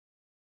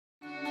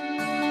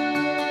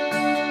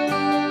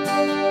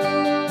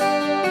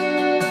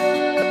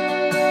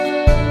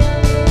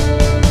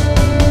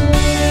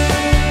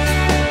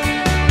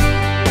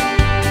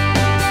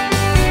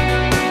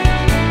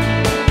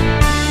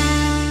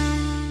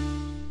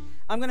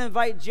I'm going to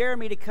invite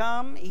Jeremy to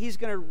come. He's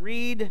going to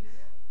read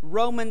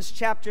Romans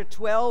chapter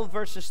 12,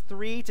 verses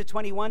 3 to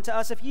 21 to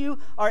us. If you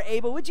are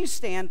able, would you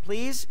stand,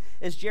 please,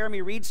 as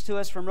Jeremy reads to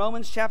us from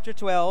Romans chapter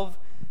 12,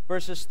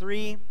 verses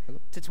 3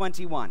 to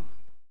 21.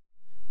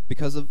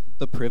 Because of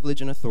the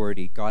privilege and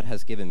authority God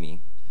has given me,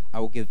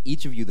 I will give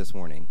each of you this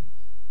warning.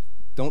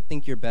 Don't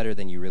think you're better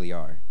than you really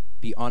are.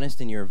 Be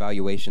honest in your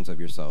evaluations of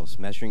yourselves,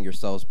 measuring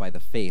yourselves by the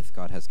faith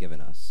God has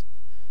given us.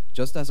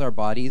 Just as our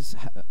bodies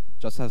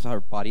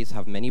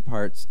have many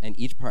parts, and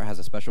each part has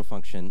a special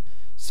function,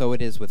 so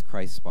it is with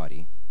Christ's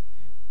body.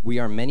 We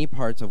are many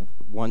parts of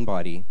one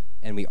body,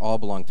 and we all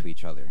belong to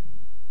each other.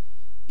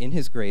 In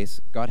His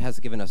grace, God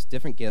has given us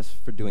different gifts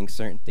for doing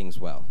certain things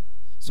well.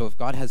 So if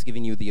God has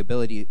given you the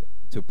ability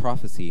to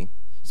prophecy,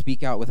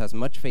 speak out with as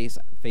much faith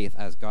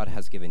as God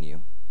has given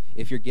you.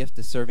 If your gift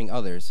is serving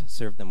others,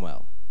 serve them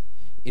well.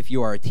 If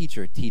you are a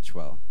teacher, teach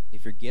well.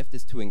 If your gift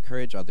is to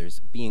encourage others,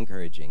 be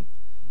encouraging.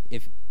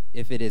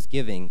 If it is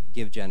giving,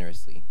 give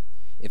generously.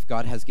 If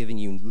God has given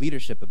you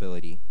leadership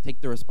ability, take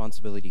the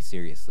responsibility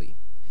seriously.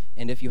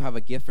 And if you have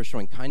a gift for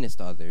showing kindness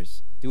to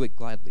others, do it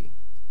gladly.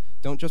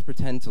 Don't just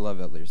pretend to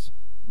love others.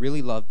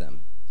 Really love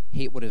them.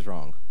 Hate what is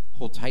wrong.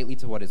 Hold tightly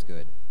to what is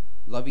good.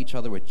 Love each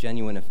other with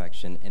genuine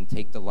affection and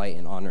take delight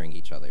in honoring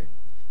each other.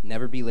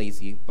 Never be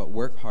lazy, but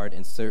work hard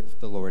and serve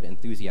the Lord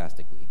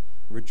enthusiastically.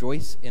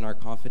 Rejoice in our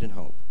confident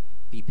hope.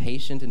 Be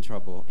patient in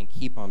trouble and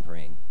keep on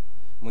praying.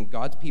 When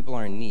God's people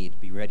are in need,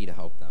 be ready to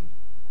help them.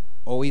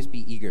 Always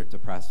be eager to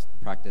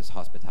practice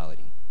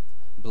hospitality.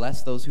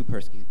 Bless those who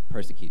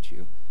persecute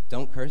you.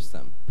 Don't curse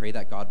them. Pray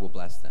that God will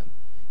bless them.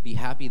 Be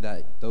happy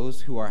with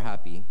those who are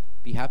happy,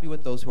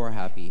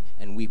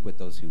 and weep with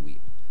those who weep.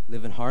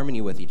 Live in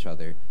harmony with each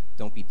other.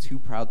 Don't be too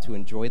proud to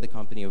enjoy the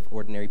company of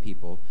ordinary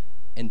people,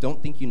 and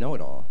don't think you know it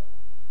all.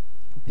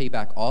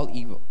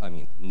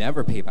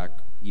 Never pay back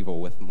evil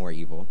with more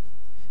evil.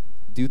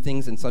 Do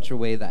things in such a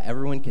way that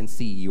everyone can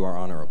see you are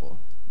honorable.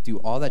 Do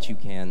all that you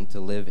can to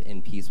live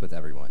in peace with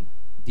everyone.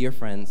 Dear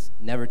friends,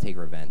 never take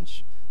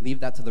revenge. Leave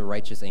that to the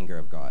righteous anger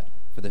of God.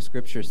 For the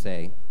scriptures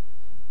say,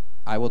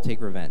 I will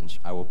take revenge.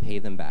 I will pay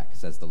them back,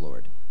 says the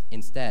Lord.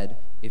 Instead,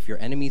 if your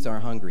enemies are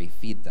hungry,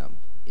 feed them.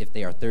 If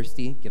they are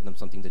thirsty, give them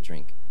something to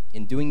drink.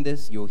 In doing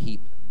this, you will heap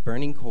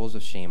burning coals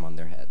of shame on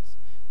their heads.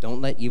 Don't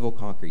let evil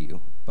conquer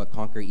you, but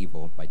conquer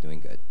evil by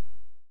doing good.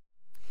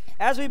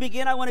 As we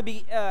begin, I want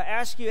to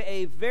ask you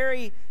a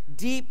very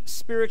deep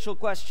spiritual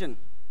question.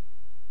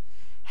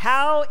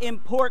 How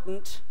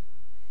important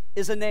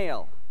is a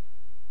nail?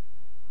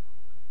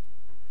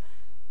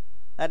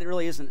 That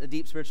really isn't a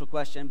deep spiritual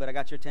question, but I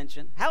got your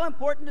attention. How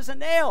important is a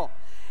nail?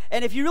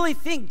 And if you really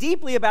think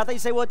deeply about that, you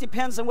say, well, it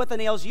depends on what the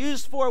nail's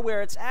used for,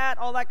 where it's at,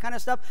 all that kind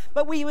of stuff.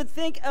 But we would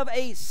think of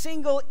a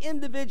single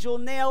individual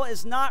nail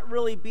as not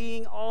really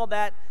being all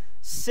that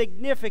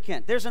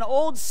significant. There's an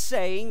old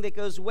saying that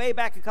goes way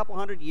back a couple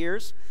hundred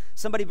years.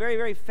 Somebody very,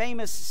 very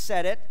famous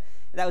said it.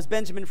 That was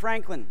Benjamin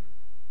Franklin.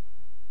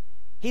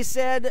 He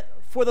said,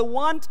 for the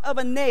want of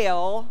a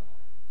nail,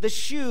 the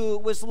shoe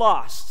was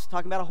lost.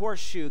 Talking about a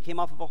horseshoe, came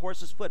off of a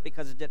horse's foot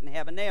because it didn't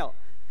have a nail.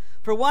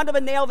 For want of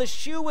a nail, the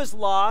shoe was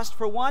lost.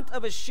 For want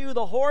of a shoe,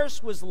 the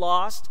horse was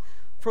lost.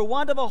 For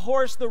want of a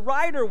horse, the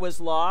rider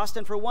was lost.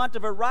 And for want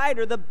of a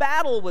rider, the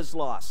battle was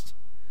lost.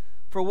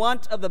 For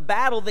want of the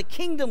battle, the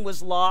kingdom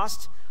was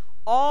lost.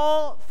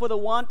 All for the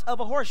want of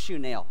a horseshoe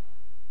nail.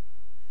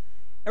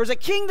 There was a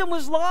kingdom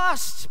was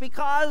lost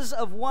because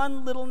of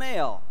one little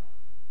nail.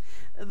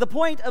 The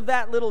point of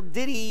that little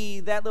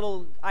ditty, that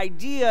little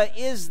idea,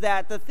 is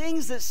that the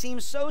things that seem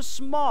so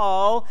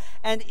small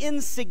and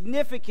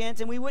insignificant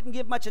and we wouldn't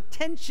give much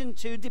attention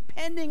to,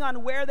 depending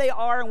on where they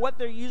are and what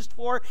they're used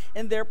for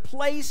and their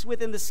place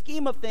within the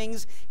scheme of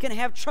things, can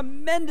have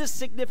tremendous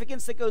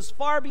significance that goes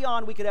far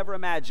beyond we could ever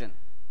imagine.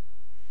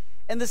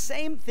 And the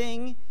same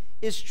thing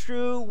is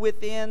true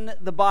within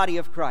the body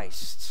of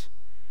Christ,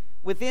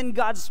 within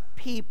God's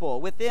people,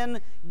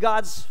 within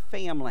God's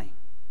family.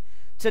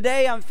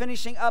 Today, I'm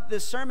finishing up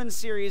this sermon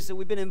series that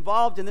we've been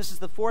involved in. This is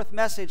the fourth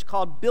message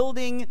called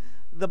Building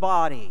the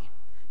Body.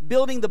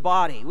 Building the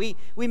body.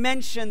 We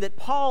mentioned that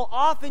Paul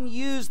often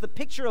used the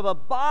picture of a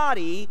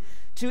body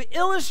to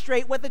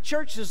illustrate what the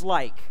church is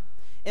like.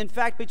 In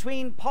fact,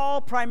 between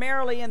Paul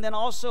primarily and then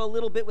also a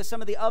little bit with some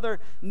of the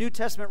other New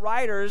Testament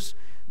writers,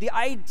 the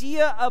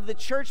idea of the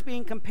church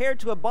being compared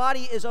to a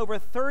body is over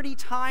 30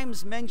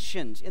 times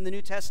mentioned in the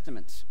New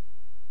Testament.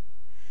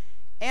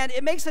 And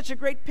it makes such a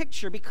great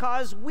picture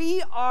because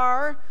we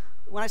are,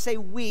 when I say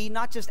we,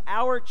 not just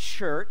our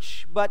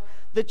church, but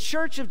the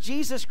church of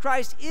Jesus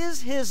Christ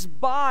is His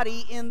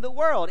body in the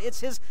world.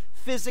 It's His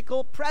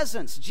physical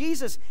presence.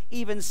 Jesus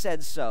even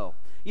said so.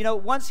 You know,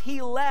 once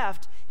He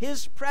left,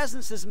 His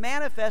presence is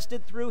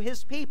manifested through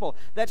His people.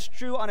 That's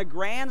true on a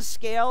grand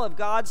scale of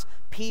God's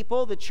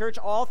people, the church,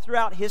 all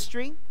throughout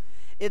history.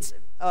 It's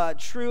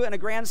true in a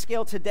grand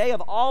scale today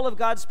of all of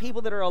God's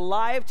people that are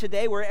alive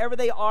today, wherever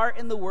they are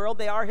in the world,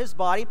 they are His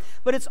body.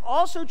 But it's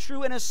also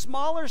true in a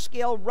smaller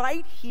scale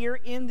right here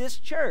in this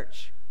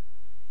church.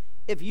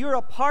 if you're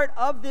a part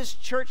of this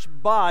church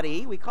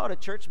body, we call it a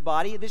church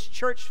body, this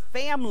church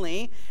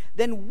family,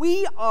 then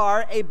we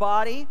are a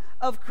body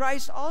of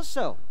Christ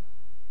also.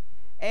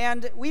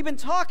 And we've been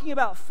talking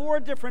about 4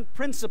 different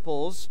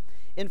principles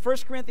in 1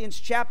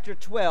 Corinthians chapter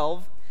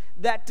 12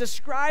 that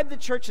describe the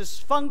church's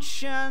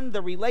function,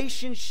 the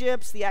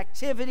relationships, the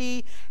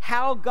activity,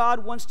 how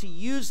God wants to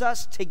use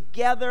us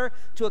together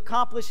to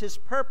accomplish his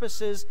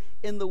purposes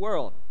in the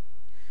world.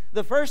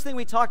 The first thing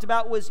we talked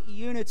about was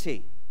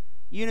unity.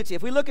 Unity.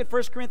 If we look at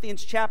 1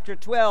 Corinthians chapter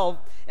 12,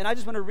 and I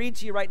just want to read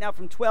to you right now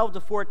from 12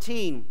 to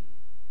 14,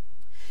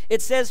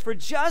 it says, "For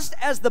just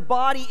as the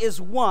body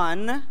is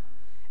one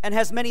and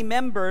has many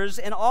members,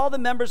 and all the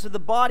members of the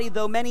body,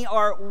 though many,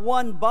 are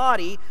one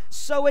body,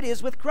 so it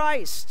is with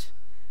Christ.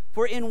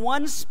 For in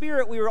one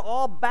Spirit we were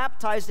all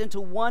baptized into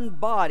one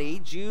body,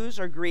 Jews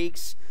or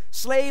Greeks,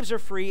 slaves or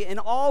free, and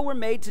all were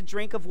made to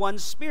drink of one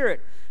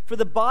Spirit. For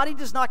the body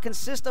does not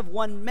consist of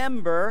one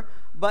member,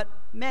 but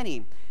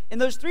many." In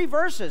those 3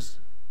 verses,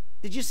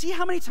 did you see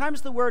how many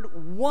times the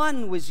word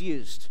one was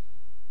used?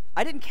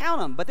 I didn't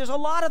count them, but there's a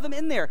lot of them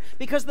in there,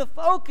 because the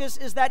focus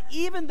is that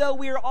even though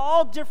we are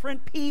all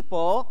different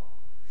people,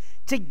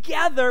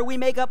 together we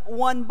make up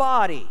one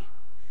body.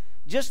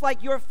 Just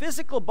like your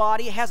physical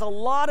body has a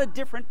lot of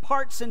different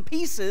parts and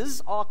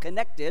pieces, all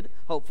connected,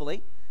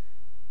 hopefully.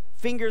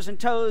 Fingers and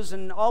toes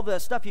and all the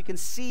stuff you can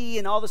see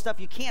and all the stuff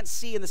you can't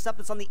see and the stuff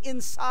that's on the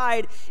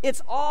inside.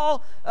 It's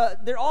all,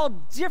 they're all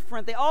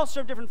different. They all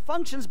serve different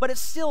functions, but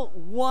it's still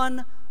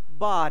one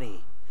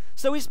body.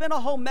 So we spent a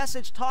whole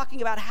message talking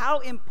about how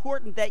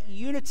important that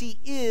unity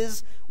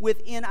is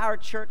within our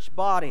church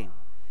body.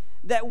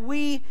 That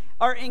we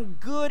are in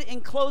good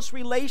and close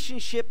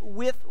relationship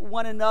with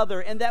one another,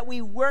 and that we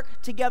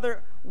work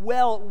together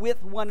well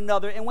with one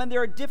another. And when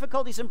there are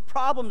difficulties and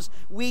problems,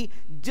 we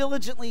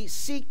diligently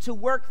seek to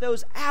work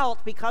those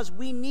out, because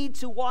we need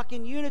to walk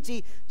in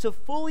unity to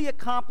fully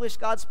accomplish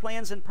God's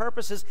plans and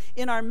purposes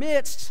in our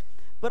midst,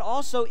 but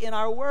also in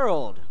our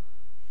world.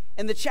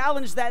 And the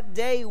challenge that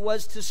day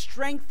was to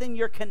strengthen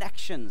your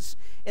connections,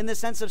 in the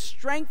sense of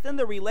strengthen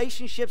the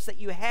relationships that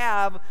you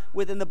have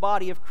within the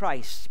body of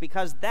Christ,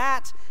 because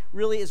that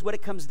really is what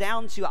it comes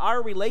down to.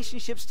 Our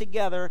relationships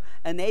together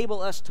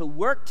enable us to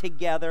work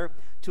together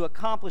to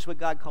accomplish what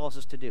God calls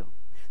us to do.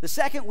 The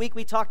second week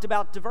we talked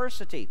about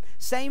diversity.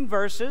 Same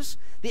verses.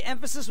 The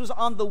emphasis was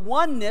on the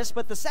oneness,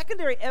 but the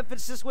secondary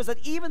emphasis was that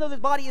even though the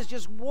body is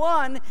just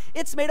one,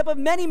 it's made up of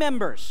many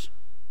members.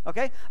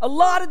 Okay? A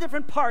lot of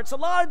different parts, a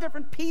lot of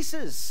different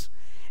pieces.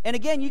 And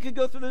again, you could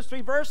go through those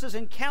 3 verses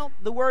and count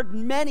the word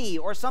many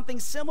or something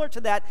similar to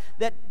that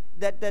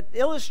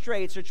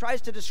illustrates or tries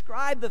to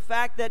describe the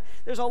fact that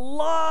there's a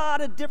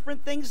lot of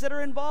different things that are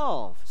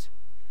involved.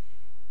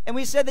 And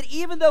we said that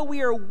even though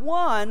we are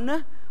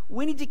one,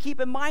 we need to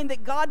keep in mind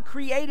that God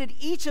created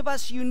each of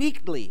us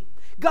uniquely.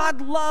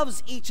 God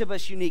loves each of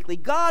us uniquely.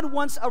 God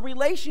wants a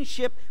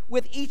relationship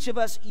with each of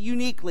us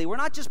uniquely. We're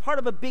not just part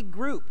of a big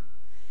group.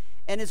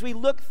 And as we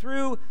look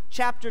through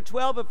chapter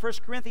 12 of 1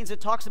 Corinthians, it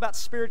talks about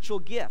spiritual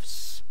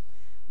gifts.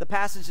 The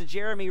passage that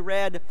Jeremy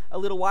read a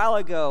little while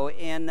ago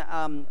in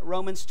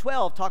Romans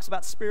 12 talks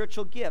about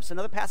spiritual gifts.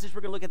 Another passage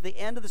we're going to look at the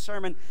end of the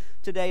sermon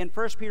today in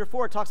 1 Peter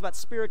 4 talks about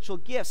spiritual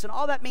gifts. And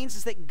all that means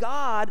is that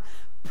God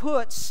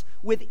puts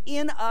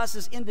within us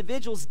as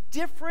individuals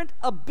different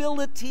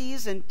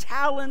abilities and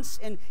talents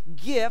and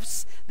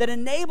gifts that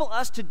enable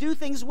us to do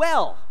things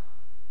well.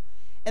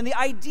 And the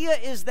idea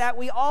is that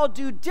we all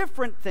do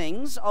different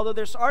things, although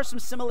there are some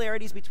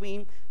similarities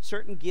between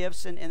certain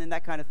gifts and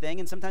that kind of thing.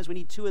 And sometimes we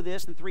need 2 of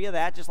this and 3 of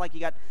that, just like you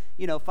got,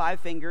 5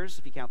 fingers,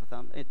 if you count the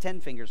thumb, 10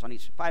 fingers on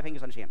each, 5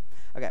 fingers on each hand.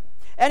 Okay.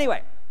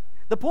 Anyway,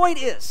 the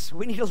point is,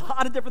 we need a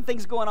lot of different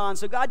things going on.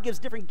 So God gives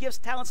different gifts,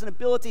 talents, and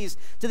abilities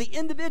to the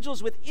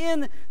individuals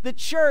within the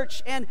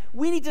church, and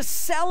we need to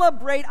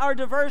celebrate our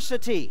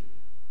diversity.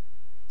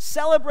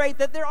 Celebrate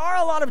that there are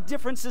a lot of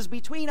differences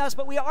between us,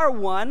 but we are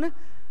one.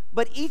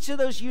 But each of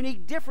those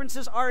unique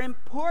differences are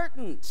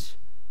important,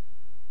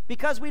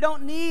 because we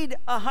don't need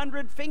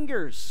 100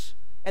 fingers,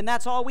 and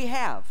that's all we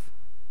have.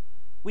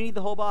 We need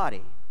the whole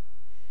body.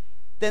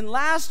 Then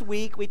last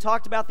week, we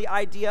talked about the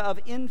idea of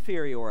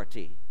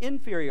inferiority.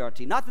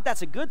 Inferiority. Not that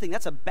that's a good thing,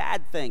 that's a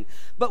bad thing.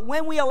 But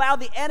when we allow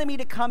the enemy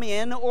to come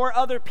in, or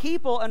other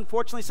people,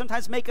 unfortunately,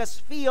 sometimes make us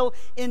feel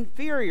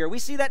inferior. We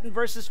see that in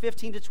verses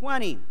 15 to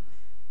 20.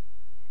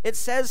 It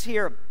says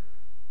here,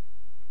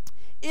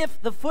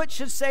 "If the foot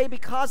should say,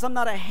 'Because I'm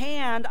not a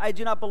hand, I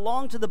do not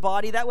belong to the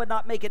body,' that would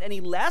not make it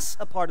any less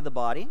a part of the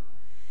body.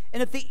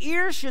 And if the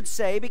ear should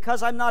say,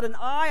 'Because I'm not an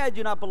eye, I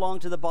do not belong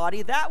to the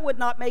body,' that would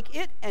not make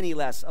it any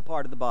less a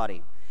part of the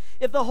body.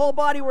 If the whole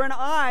body were an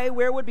eye,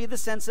 where would be the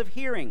sense of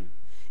hearing?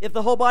 If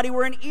the whole body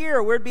were an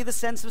ear, where would be the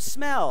sense of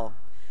smell?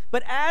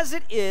 But as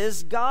it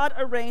is, God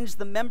arranged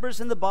the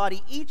members in the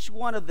body, each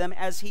one of them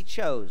as he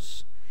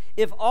chose.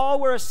 If all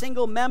were a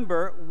single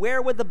member,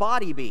 where would the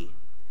body be?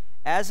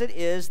 As it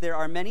is, there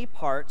are many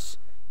parts,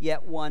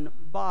 yet one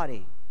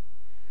body."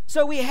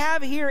 So we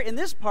have here in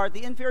this part,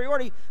 the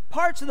inferiority,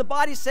 parts of the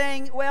body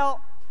saying, well,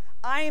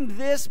 I am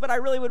this, but I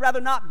really would rather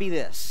not be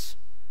this.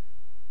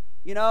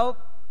 You know,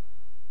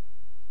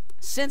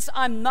 since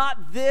I'm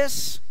not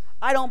this,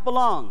 I don't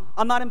belong.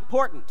 I'm not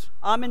important.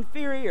 I'm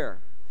inferior.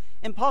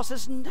 And Paul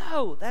says,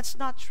 no, that's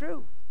not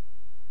true.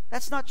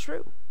 That's not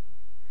true.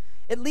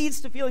 It leads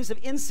to feelings of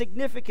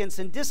insignificance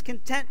and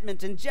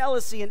discontentment and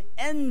jealousy and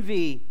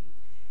envy.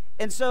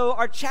 And so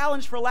our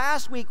challenge for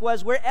last week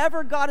was,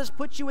 wherever God has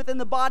put you within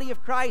the body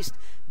of Christ,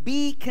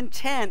 be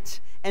content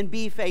and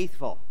be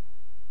faithful.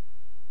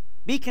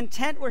 Be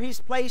content where He's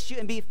placed you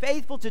and be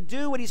faithful to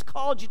do what He's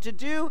called you to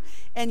do.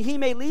 And He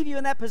may leave you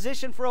in that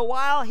position for a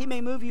while. He may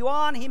move you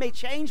on. He may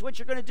change what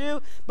you're going to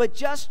do. But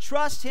just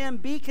trust Him,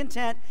 be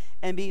content,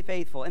 and be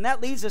faithful. And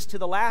that leads us to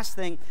the last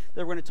thing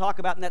that we're going to talk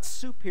about, and that's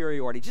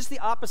superiority. Just the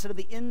opposite of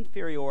the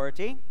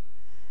inferiority.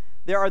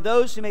 There are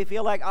those who may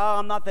feel like, oh,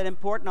 I'm not that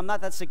important, I'm not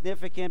that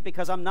significant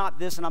because I'm not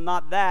this and I'm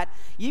not that.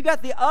 You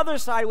got the other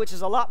side, which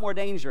is a lot more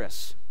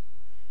dangerous.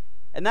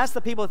 And that's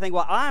the people who think,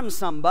 well, I'm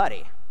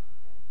somebody.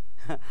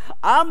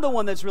 I'm the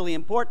one that's really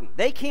important.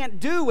 They can't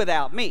do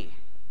without me.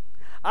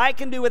 I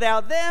can do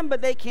without them,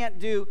 but they can't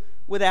do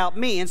without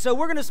me. And so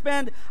we're going to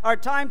spend our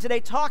time today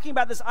talking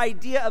about this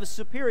idea of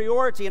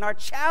superiority. And our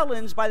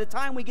challenge by the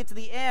time we get to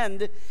the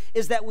end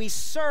is that we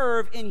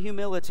serve in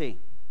humility.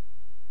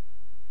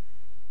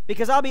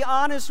 Because I'll be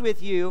honest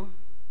with you,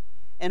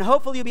 and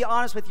hopefully you'll be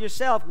honest with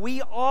yourself,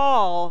 we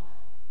all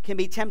can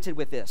be tempted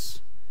with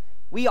this.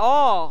 We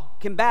all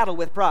can battle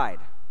with pride.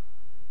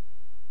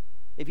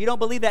 If you don't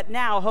believe that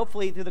now,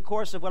 hopefully through the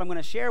course of what I'm going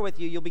to share with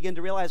you, you'll begin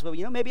to realize, well,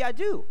 you know, maybe I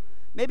do.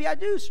 Maybe I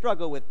do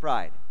struggle with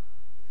pride.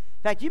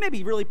 In fact, you may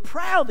be really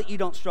proud that you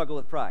don't struggle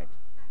with pride.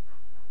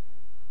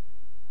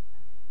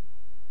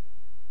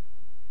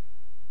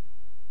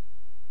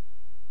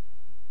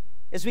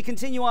 As we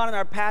continue on in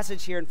our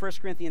passage here in 1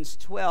 Corinthians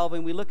 12,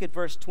 and we look at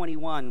verse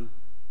 21,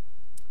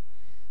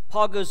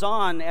 Paul goes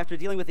on, after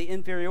dealing with the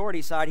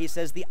inferiority side, he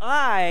says, the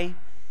eye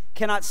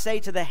cannot say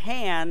to the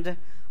hand,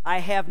 I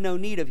have no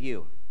need of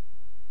you.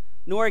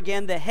 Nor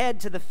again the head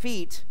to the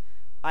feet,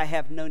 I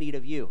have no need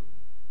of you.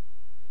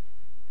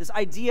 This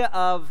idea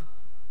of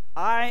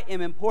I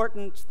am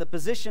important, the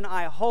position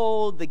I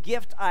hold, the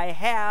gift I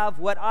have,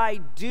 what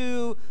I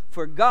do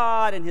for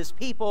God and His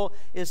people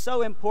is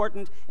so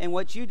important, and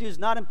what you do is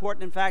not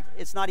important. In fact,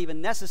 it's not even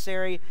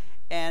necessary,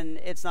 and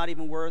it's not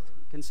even worth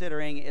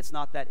considering. It's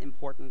not that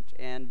important,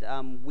 and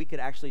we could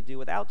actually do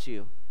without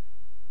you.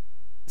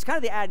 It's kind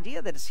of the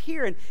idea that is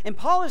here, and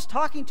Paul is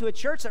talking to a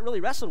church that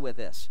really wrestled with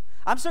this.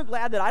 I'm so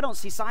glad that I don't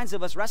see signs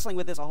of us wrestling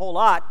with this a whole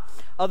lot,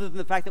 other than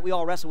the fact that we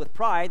all wrestle with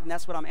pride, and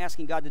that's what I'm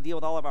asking God to deal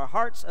with all of our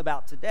hearts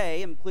about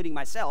today, including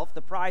myself,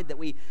 the pride that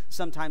we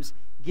sometimes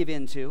give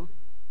into.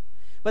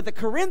 But the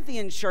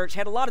Corinthian church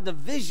had a lot of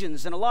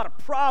divisions and a lot of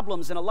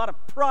problems and a lot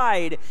of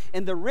pride,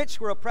 and the rich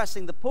were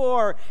oppressing the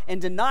poor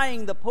and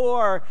denying the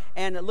poor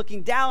and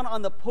looking down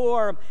on the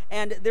poor,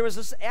 and there was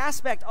this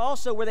aspect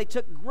also where they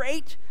took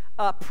great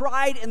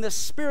pride in the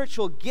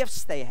spiritual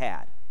gifts they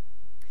had.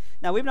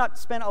 Now, we've not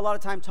spent a lot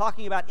of time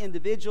talking about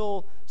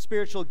individual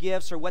spiritual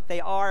gifts or what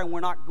they are, and we're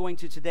not going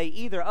to today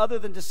either, other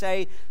than to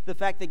say the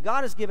fact that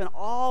God has given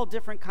all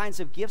different kinds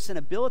of gifts and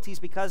abilities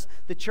because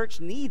the church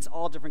needs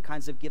all different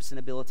kinds of gifts and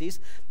abilities,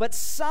 but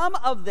some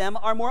of them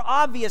are more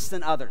obvious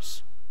than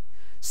others.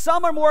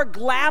 Some are more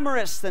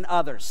glamorous than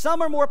others.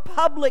 Some are more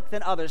public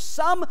than others.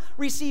 Some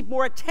receive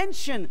more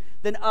attention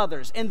than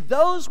others, and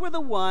those were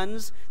the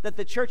ones that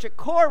the church at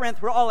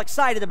Corinth were all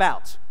excited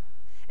about.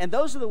 And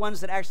those are the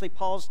ones that actually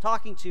Paul's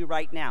talking to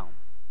right now.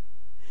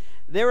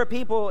 There are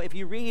people, if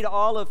you read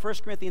all of 1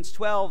 Corinthians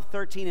 12,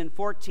 13, and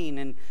 14,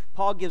 and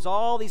Paul gives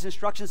all these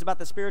instructions about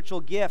the spiritual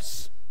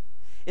gifts,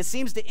 it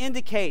seems to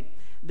indicate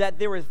that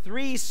there were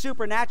 3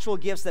 supernatural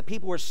gifts that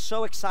people were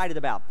so excited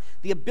about.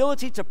 The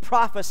ability to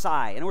prophesy,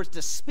 in other words,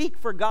 to speak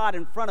for God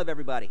in front of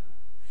everybody.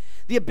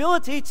 The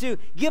ability to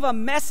give a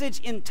message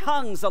in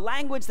tongues, a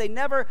language they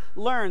never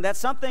learned. That's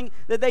something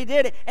that they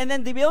did. And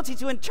then the ability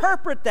to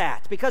interpret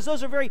that, because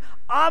those are very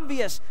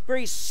obvious,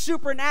 very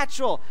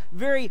supernatural,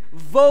 very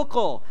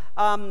vocal.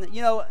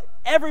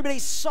 Everybody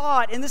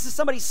saw it, and this is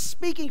somebody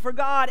speaking for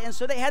God, and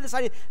so they had this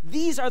idea,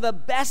 these are the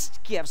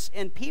best gifts,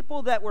 and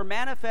people that were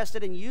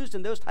manifested and used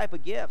in those type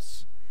of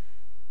gifts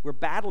were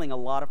battling a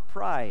lot of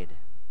pride.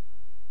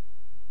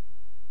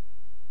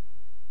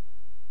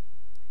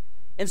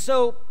 And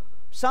so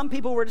some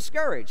people were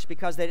discouraged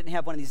because they didn't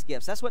have one of these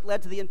gifts. That's what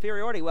led to the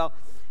inferiority. Well,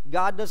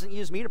 God doesn't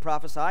use me to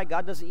prophesy.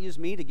 God doesn't use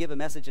me to give a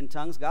message in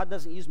tongues. God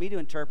doesn't use me to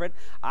interpret.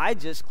 I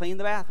just clean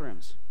the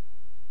bathrooms.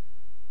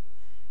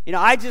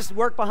 I just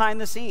work behind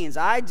the scenes.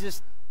 I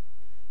just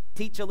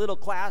teach a little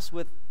class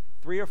with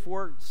 3 or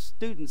 4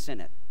 students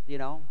in it,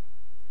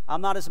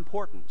 I'm not as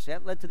important. So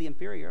that led to the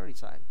inferiority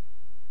side.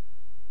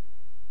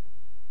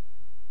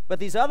 But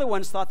these other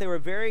ones thought they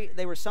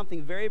were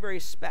something very, very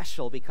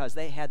special because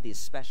they had these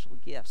special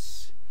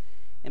gifts.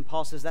 And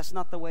Paul says that's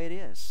not the way it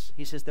is.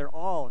 He says they're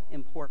all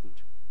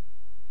important.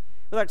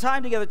 With our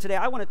time together today,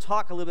 I want to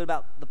talk a little bit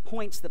about the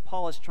points that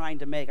Paul is trying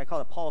to make. I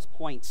call it Paul's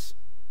points.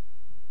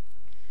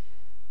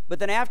 But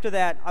then after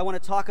that, I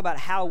want to talk about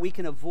how we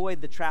can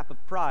avoid the trap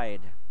of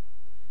pride.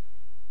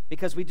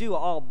 because we do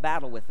all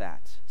battle with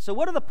that. So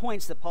what are the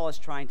points that Paul is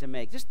trying to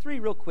make? Just three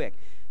real quick.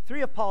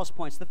 Three of Paul's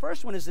points. The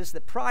first one is this,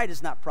 that pride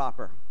is not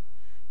proper.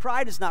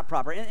 Pride is not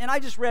proper. And I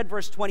just read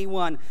verse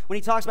 21 when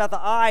he talks about the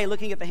eye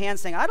looking at the hand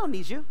saying, I don't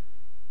need you.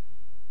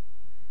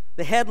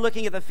 The head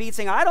looking at the feet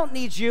saying, I don't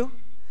need you.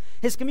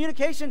 His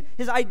communication,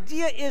 his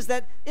idea is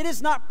that it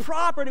is not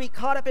proper to be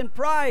caught up in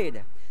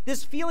pride.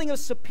 This feeling of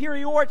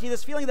superiority,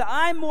 this feeling that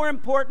I'm more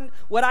important,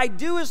 what I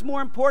do is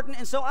more important,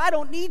 and so I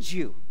don't need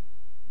you.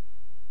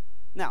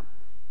 Now, I'm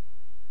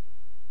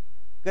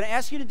going to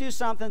ask you to do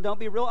something. Don't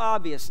be real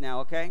obvious now,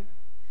 okay?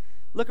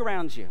 Look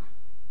around you.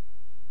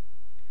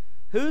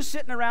 Who's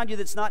sitting around you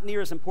that's not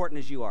near as important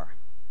as you are?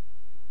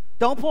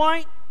 Don't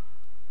point.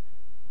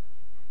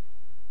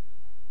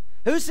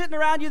 Who's sitting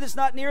around you that's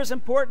not near as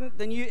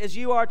important as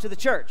you are to the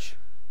church?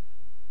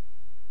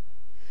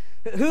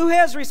 Who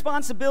has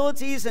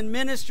responsibilities and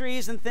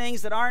ministries and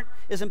things that aren't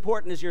as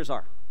important as yours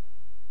are?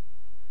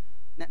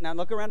 Now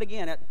look around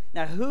again.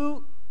 Now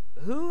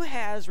who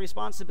has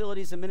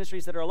responsibilities and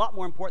ministries that are a lot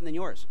more important than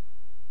yours?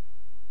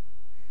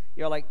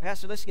 You're like,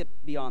 Pastor, let's get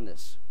beyond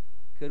this.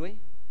 Could we?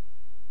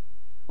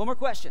 One more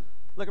question.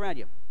 Look around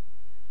you.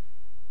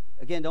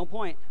 Again, don't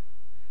point.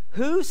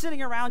 Who's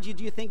sitting around you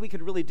do you think we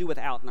could really do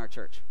without in our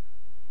church?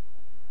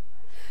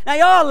 Now,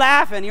 you're all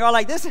laughing. You're all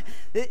like, did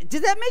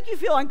that make you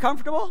feel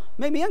uncomfortable? It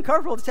made me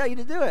uncomfortable to tell you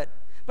to do it.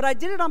 But I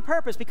did it on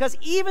purpose because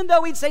even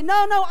though we'd say, no,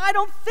 I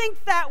don't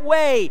think that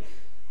way.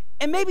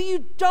 And maybe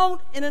you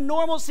don't in a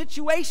normal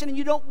situation and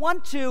you don't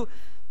want to.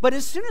 But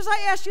as soon as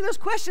I asked you those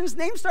questions,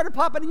 names started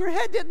popping in your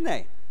head, didn't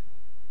they?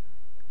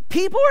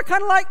 People were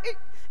kind of like,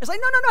 it's like,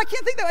 no, I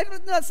can't think that way. No,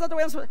 that's not the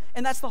way I'm supposed to.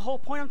 And that's the whole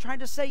point I'm trying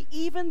to say.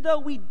 Even though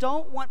we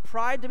don't want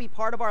pride to be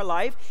part of our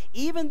life,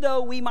 even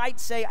though we might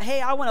say, hey,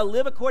 I want to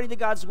live according to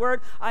God's word,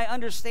 I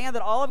understand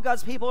that all of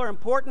God's people are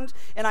important,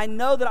 and I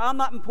know that I'm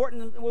not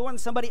important more than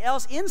somebody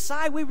else,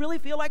 inside we really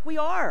feel like we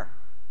are.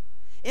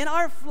 In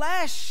our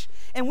flesh.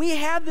 And we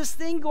have this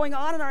thing going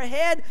on in our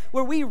head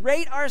where we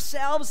rate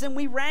ourselves and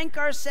we rank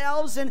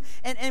ourselves, and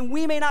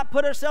we may not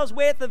put ourselves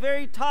way at the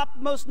very top,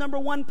 most number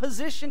one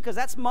position, because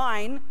that's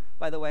mine,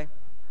 by the way.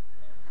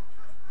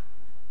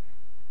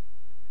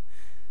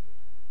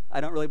 I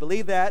don't really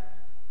believe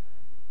that.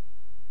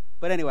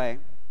 But anyway.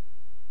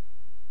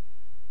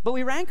 But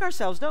we rank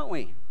ourselves, don't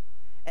we?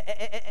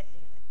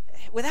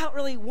 Without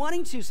really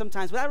wanting to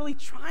sometimes, without really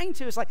trying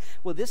to. It's like,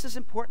 well, this is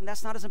important,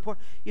 that's not as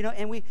important. You know,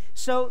 and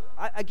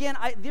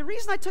the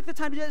reason I took the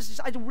time to do this is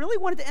I really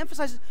wanted to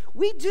emphasize this.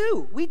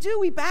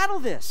 We battle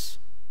this.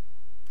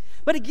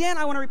 But again,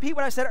 I want to repeat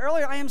what I said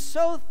earlier. I am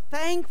so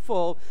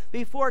thankful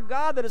before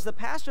God that as the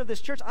pastor of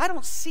this church, I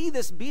don't see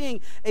this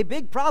being a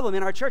big problem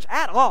in our church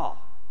at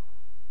all.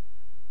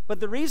 But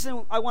the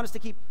reason I want us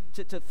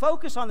to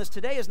focus on this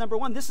today is, number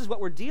one, this is what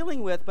we're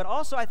dealing with, but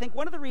also I think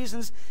one of the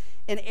reasons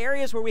in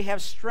areas where we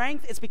have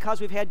strength, it's because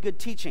we've had good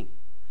teaching,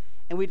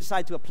 and we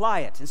decide to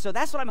apply it. And so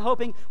that's what I'm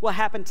hoping will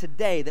happen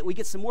today, that we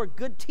get some more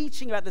good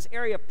teaching about this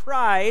area of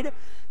pride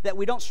that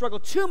we don't struggle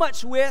too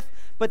much with,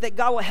 but that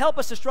God will help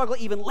us to struggle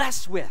even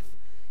less with,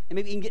 and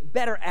maybe we can get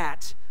better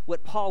at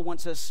what Paul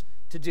wants us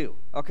to do,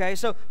 okay?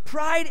 So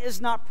pride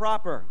is not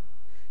proper.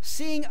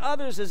 Seeing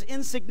others as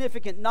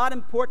insignificant, not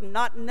important,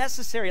 not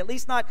necessary, at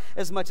least not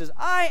as much as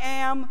I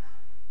am,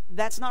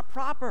 that's not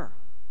proper.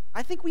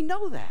 I think we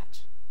know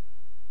that.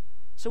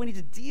 So we need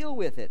to deal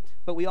with it,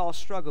 but we all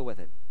struggle with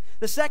it.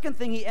 The second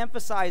thing he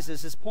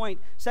emphasizes,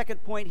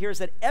 second point here, is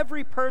that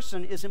every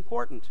person is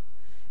important.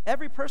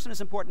 Every person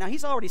is important. Now,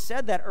 he's already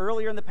said that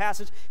earlier in the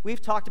passage.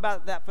 We've talked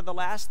about that for the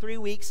last 3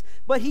 weeks,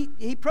 but he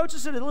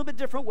approaches it a little bit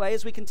different way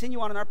as we continue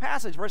on in our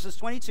passage, verses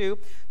 22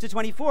 to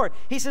 24.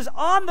 He says,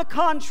 on the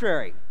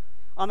contrary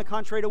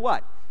to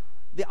what?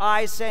 The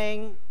eye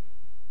saying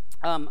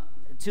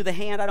to the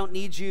hand, I don't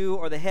need you,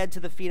 or the head to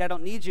the feet, I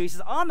don't need you. He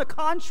says, on the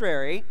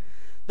contrary,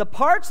 the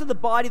parts of the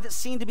body that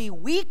seem to be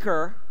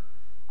weaker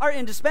are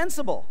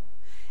indispensable.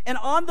 And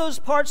on those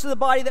parts of the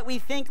body that we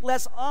think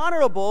less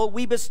honorable,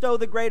 we bestow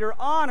the greater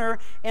honor,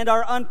 and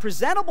our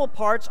unpresentable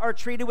parts are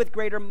treated with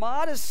greater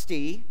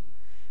modesty,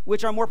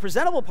 which our more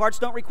presentable parts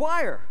don't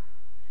require.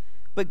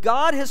 But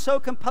God has so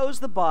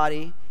composed the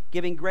body,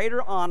 giving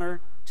greater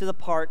honor to the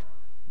part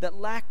that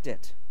lacked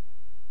it.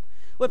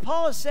 What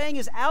Paul is saying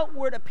is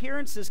outward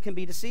appearances can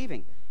be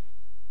deceiving.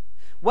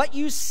 What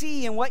you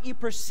see and what you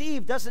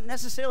perceive doesn't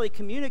necessarily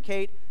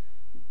communicate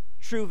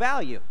true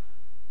value.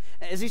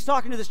 As he's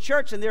talking to this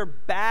church and their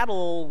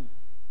battle,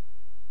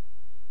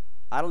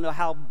 I don't know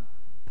how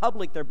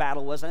public their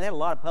battle was. They had a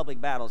lot of public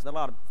battles. There had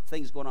a lot of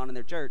things going on in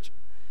their church.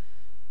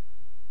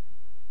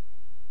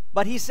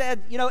 But he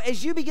said, you know,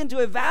 as you begin to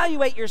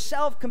evaluate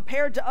yourself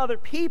compared to other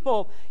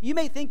people, you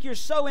may think you're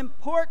so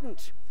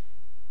important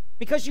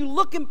because you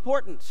look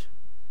important.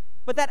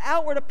 But that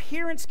outward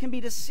appearance can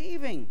be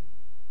deceiving.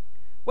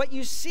 What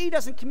you see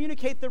doesn't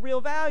communicate the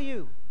real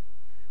value.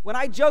 When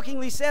I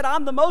jokingly said,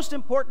 I'm the most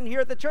important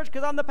here at the church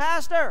because I'm the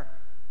pastor,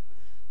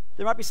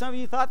 there might be some of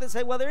you thought that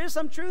say, well, there is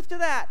some truth to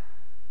that.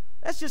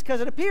 That's just because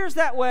it appears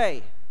that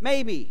way.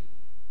 Maybe.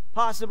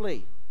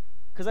 Possibly.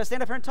 Because I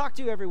stand up here and talk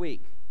to you every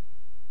week.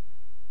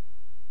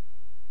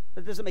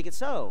 That doesn't make it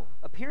so.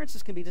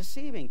 Appearances can be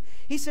deceiving.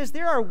 He says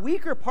there are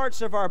weaker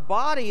parts of our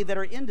body that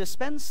are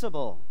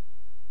indispensable.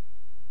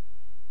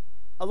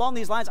 Along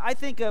these lines, I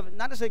think of,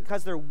 not necessarily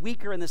because they're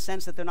weaker in the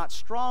sense that they're not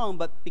strong,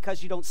 but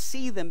because you don't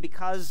see them,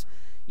 because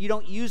you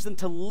don't use them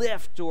to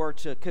lift or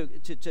to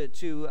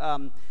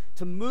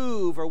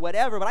move or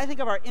whatever. But I think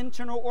of our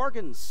internal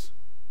organs.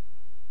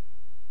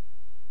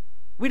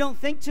 We don't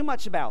think too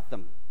much about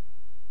them.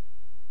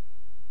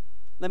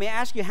 Let me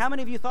ask you, how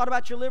many of you thought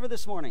about your liver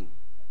this morning?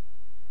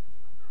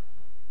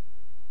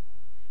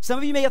 Some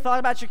of you may have thought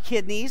about your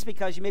kidneys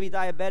because you may be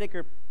diabetic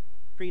or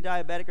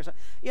pre-diabetic or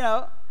something. You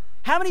know,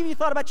 how many of you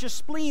thought about your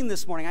spleen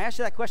this morning? I asked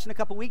you that question a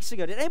couple weeks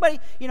ago. Did anybody,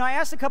 I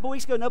asked a couple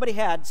weeks ago, nobody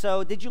had.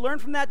 So did you learn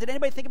from that? Did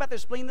anybody think about their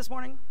spleen this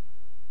morning?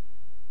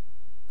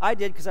 I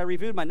did because I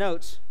reviewed my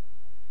notes.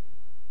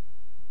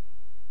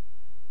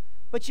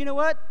 But you know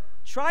what?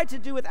 Try to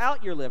do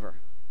without your liver.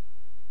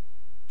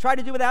 Try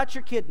to do without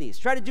your kidneys.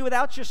 Try to do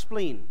without your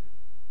spleen.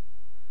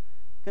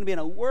 Going to be in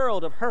a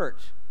world of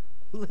hurt,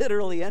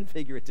 literally and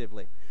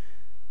figuratively.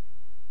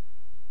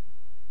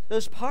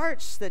 Those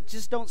parts that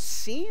just don't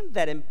seem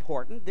that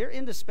important, they're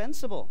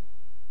indispensable.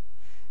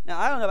 Now,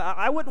 I don't know,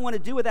 I wouldn't want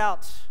to do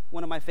without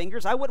one of my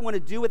fingers. I wouldn't want to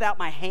do without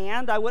my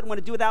hand. I wouldn't want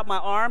to do without my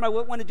arm. I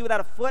wouldn't want to do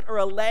without a foot or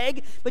a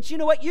leg. But you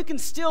know what? You can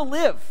still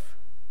live.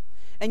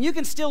 And you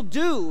can still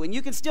do. And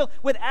you can still,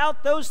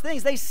 without those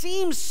things, they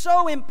seem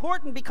so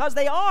important because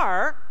they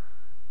are.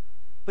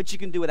 But you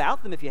can do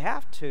without them if you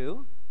have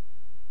to.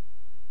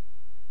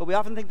 But we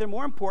often think they're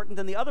more important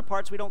than the other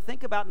parts we don't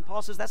think about. And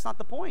Paul says that's not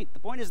the point. The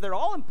point is they're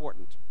all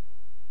important.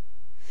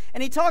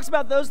 And he talks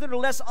about those that are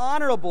less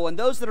honorable and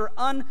those that are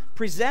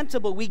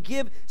unpresentable. We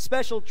give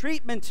special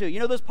treatment to. You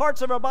know, those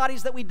parts of our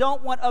bodies that we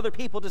don't want other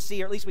people to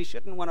see, or at least we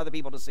shouldn't want other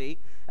people to see.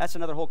 That's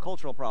another whole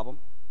cultural problem.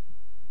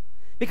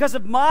 Because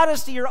of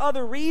modesty or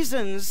other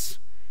reasons,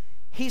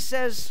 he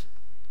says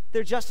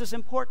they're just as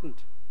important.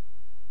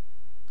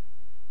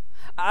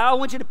 I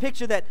want you to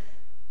picture that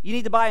you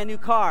need to buy a new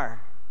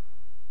car.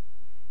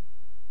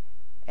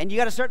 And you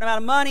got a certain amount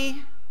of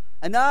money,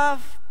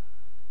 enough,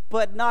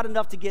 but not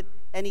enough to get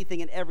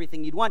anything and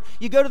everything you'd want.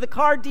 You go to the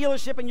car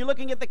dealership and you're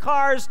looking at the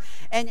cars,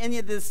 and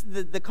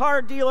the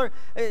car dealer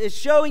is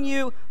showing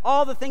you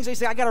all the things. They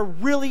say, I got a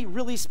really,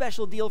 really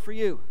special deal for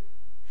you.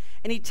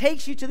 And he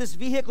takes you to this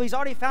vehicle. He's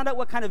already found out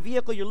what kind of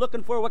vehicle you're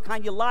looking for, what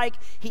kind you like.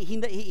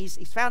 He's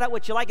found out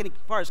what you like as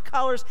far as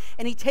colors.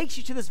 And he takes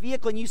you to this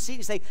vehicle, and you see it, and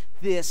you say,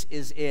 this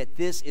is it.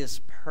 This is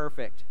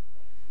perfect.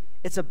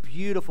 It's a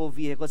beautiful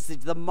vehicle. It's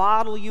the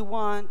model you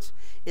want.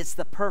 It's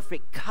the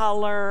perfect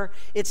color.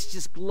 It's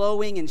just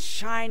glowing and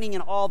shining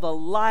in all the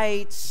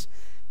lights.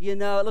 You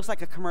know, it looks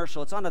like a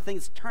commercial. It's on the thing.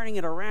 It's turning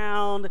it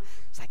around.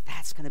 It's like,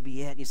 that's going to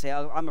be it. And you say,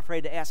 oh, I'm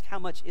afraid to ask, how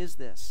much is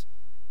this?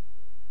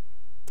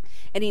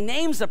 And he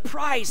names a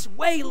price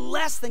way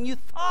less than you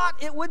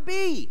thought it would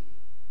be.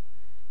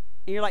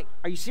 And you're like,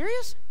 are you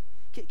serious?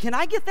 Can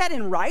I get that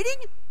in writing?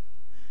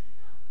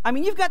 I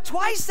mean, you've got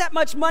twice that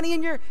much money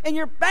in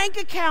your bank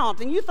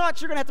account, and you thought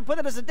you're going to have to put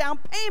it as a down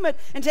payment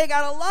and take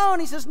out a loan.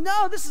 He says,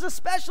 no, this is a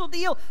special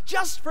deal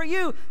just for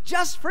you,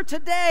 just for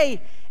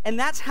today. And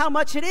that's how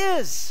much it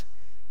is.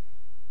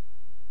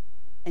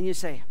 And you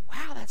say,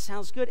 wow, that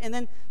sounds good. And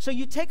then, so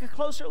you take a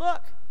closer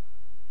look,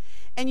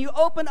 and you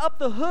open up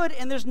the hood,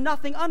 and there's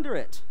nothing under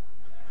it.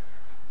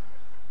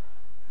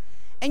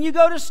 And you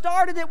go to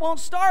start it, it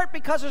won't start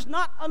because there's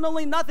not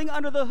only nothing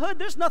under the hood,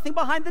 there's nothing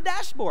behind the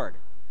dashboard.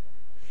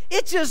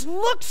 It just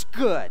looks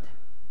good.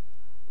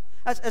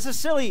 That's a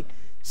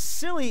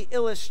silly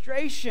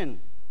illustration.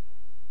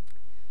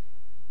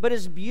 But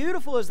as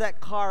beautiful as that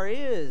car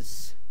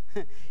is,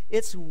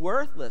 it's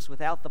worthless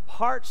without the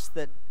parts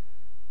that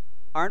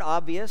aren't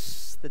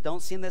obvious, that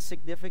don't seem that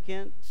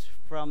significant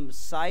from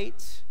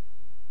sight.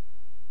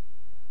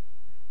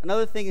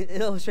 Another thing to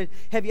illustrate,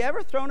 have you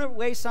ever thrown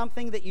away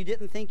something that you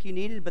didn't think you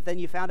needed, but then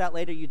you found out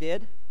later you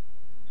did?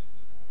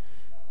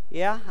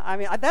 Yeah, I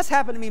mean, that's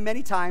happened to me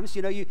many times.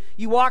 You know,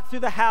 you walk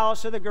through the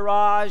house or the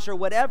garage or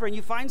whatever, and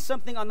you find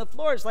something on the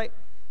floor. It's like,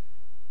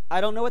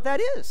 I don't know what that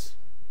is.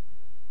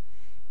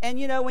 And,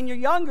 you know, when you're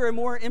younger and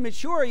more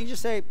immature, you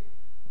just say,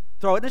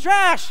 throw it in the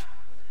trash.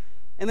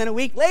 And then a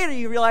week later,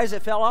 you realize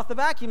it fell off the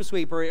vacuum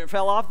sweeper, or it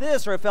fell off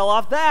this, or it fell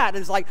off that. And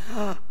it's like,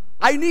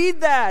 I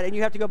need that. And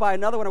you have to go buy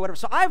another one or whatever.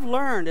 So I've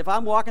learned, if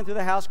I'm walking through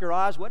the house,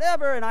 garage,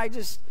 whatever, and I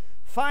just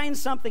find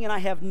something and I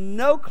have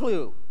no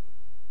clue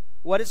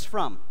what it's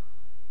from,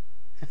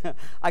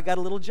 I got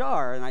a little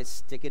jar and I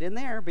stick it in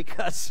there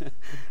because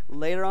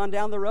later on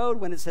down the road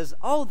when it says,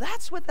 oh,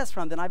 that's what that's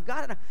from, then I've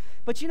got it.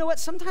 But you know what?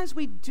 Sometimes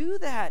we do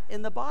that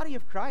in the body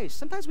of Christ.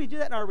 Sometimes we do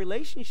that in our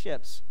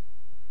relationships.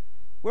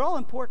 We're all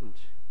important.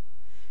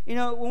 You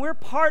know, when we're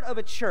part of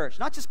a church,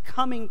 not just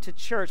coming to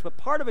church, but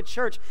part of a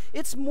church,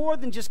 it's more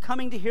than just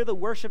coming to hear the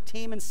worship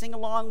team and sing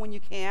along when you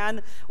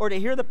can, or to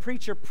hear the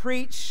preacher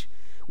preach.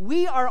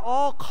 We are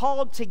all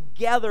called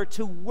together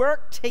to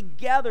work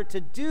together to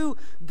do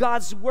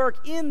God's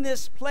work in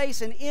this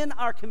place and in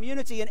our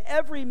community, and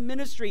every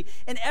ministry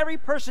and every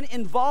person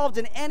involved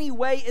in any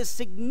way is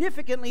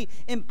significantly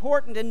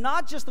important, and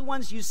not just the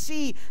ones you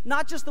see,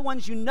 not just the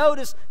ones you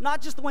notice,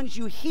 not just the ones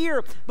you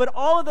hear, but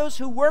all of those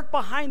who work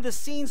behind the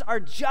scenes are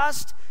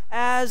just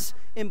as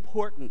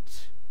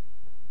important.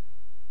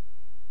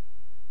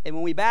 And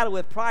when we battle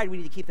with pride, we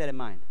need to keep that in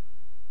mind.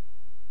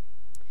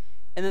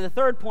 And then the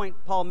third point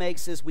Paul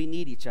makes is we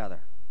need each other.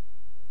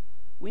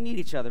 We need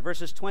each other.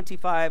 Verses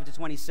 25 to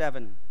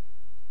 27.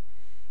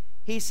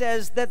 He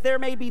says that there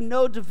may be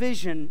no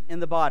division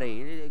in the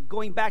body.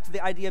 Going back to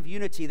the idea of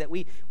unity, that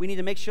we need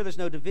to make sure there's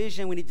no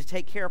division. We need to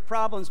take care of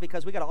problems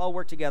because we got to all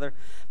work together.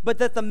 But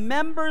that the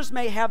members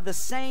may have the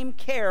same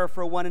care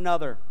for one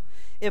another.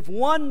 If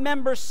one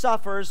member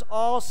suffers,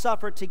 all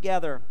suffer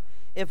together.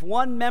 If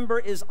one member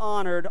is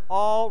honored,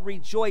 all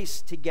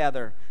rejoice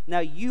together. Now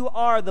you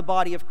are the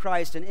body of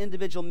Christ and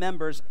individual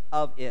members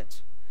of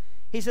it.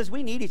 He says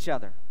we need each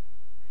other.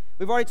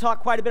 We've already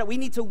talked quite a bit. We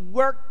need to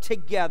work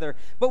together,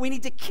 but we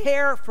need to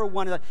care for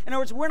one another. In other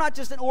words, we're not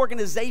just an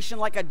organization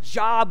like a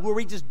job where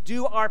we just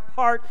do our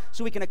part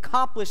so we can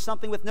accomplish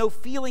something with no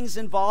feelings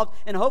involved,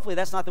 and hopefully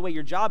that's not the way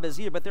your job is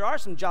either, but there are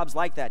some jobs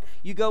like that.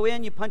 You go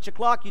in, you punch a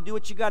clock, you do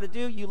what you got to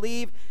do, you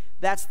leave.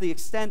 That's the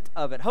extent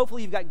of it.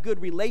 Hopefully you've got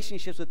good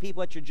relationships with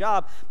people at your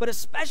job, but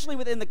especially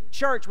within the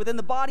church, within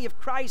the body of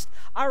Christ,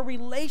 our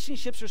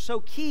relationships are so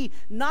key,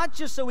 not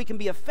just so we can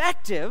be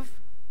effective,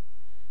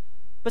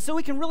 but so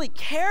we can really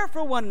care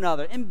for one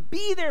another and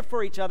be there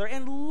for each other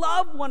and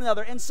love one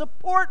another and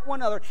support one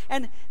another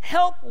and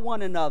help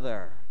one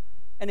another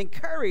and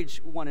encourage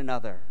one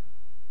another.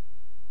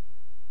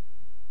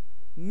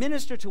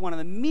 Minister to one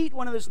another, meet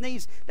one another's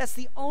needs. That's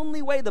the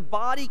only way the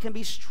body can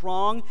be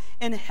strong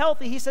and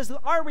healthy. He says that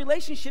our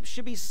relationships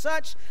should be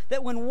such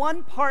that when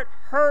one part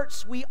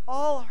hurts, we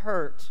all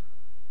hurt.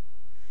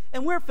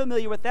 And we're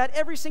familiar with that.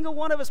 Every single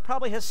one of us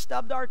probably has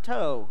stubbed our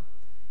toe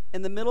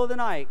in the middle of the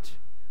night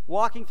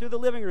walking through the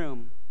living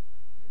room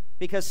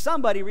because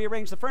somebody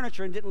rearranged the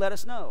furniture and didn't let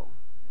us know.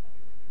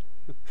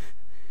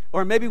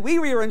 Or maybe we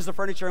rearranged the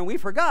furniture and we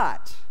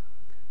forgot.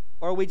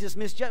 Or we just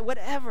misjudged,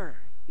 whatever.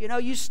 You know,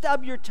 you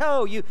stub your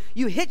toe,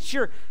 you hit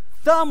your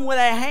thumb with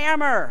a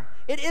hammer.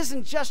 It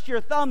isn't just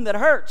your thumb that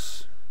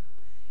hurts.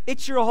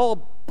 It's your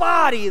whole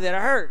body that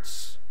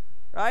hurts,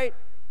 right?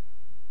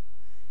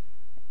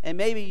 And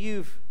maybe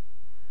you've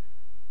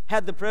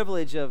had the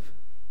privilege of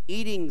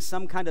eating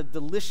some kind of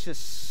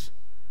delicious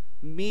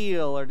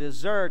meal or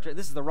dessert.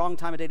 This is the wrong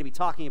time of day to be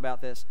talking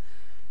about this.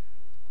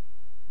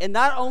 And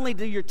not only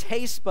do your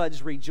taste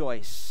buds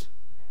rejoice,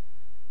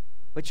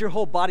 but your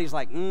whole body's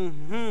like,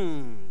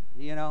 you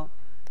know.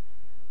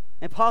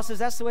 And Paul says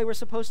that's the way we're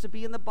supposed to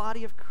be in the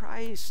body of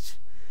Christ.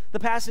 The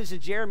passage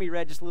that Jeremy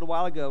read just a little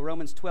while ago,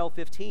 Romans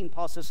 12:15,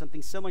 Paul says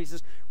something similar. He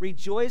says,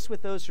 rejoice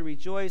with those who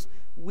rejoice,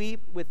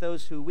 weep with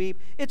those who weep.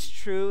 It's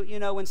true, you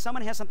know, when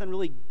someone has something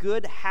really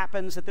good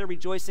happens that they're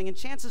rejoicing, and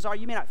chances are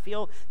you may not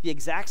feel the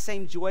exact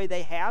same joy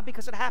they have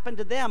because it happened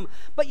to them,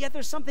 but yet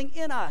there's something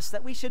in us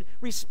that we should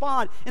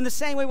respond. In the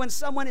same way when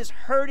someone is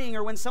hurting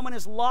or when someone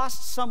has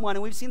lost someone,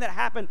 and we've seen that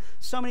happen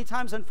so many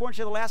times,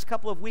 unfortunately, the last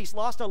couple of weeks,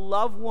 lost a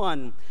loved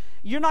one.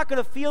 You're not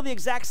going to feel the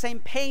exact same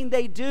pain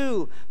they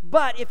do.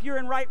 But if you're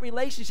in right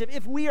relationship,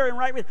 if we are in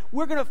right relationship,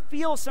 we're going to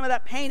feel some of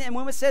that pain. And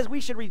when it says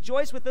we should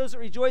rejoice with those that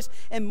rejoice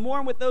and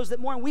mourn with those that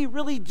mourn, we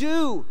really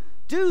do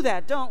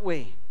that, don't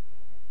we?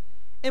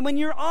 And when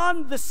you're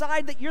on the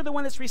side that you're the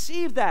one that's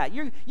received that,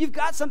 you've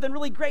got something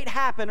really great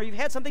happen or you've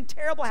had something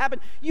terrible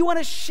happen, you want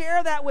to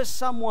share that with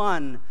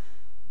someone.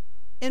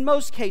 In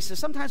most cases,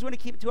 sometimes we want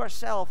to keep it to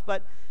ourselves,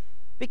 but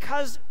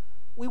because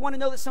we want to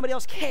know that somebody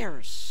else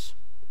cares.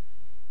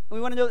 We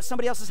want to know that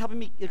somebody else is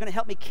going to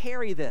help me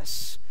carry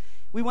this.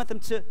 We want them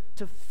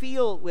to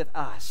feel with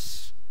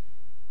us.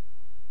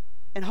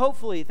 And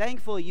hopefully,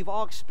 thankfully, you've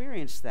all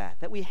experienced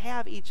that we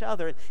have each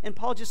other. And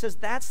Paul just says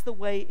that's the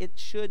way it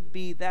should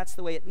be. That's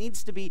the way it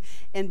needs to be.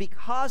 And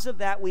because of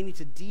that, we need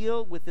to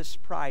deal with this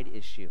pride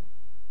issue.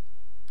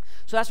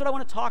 So that's what I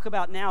want to talk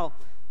about now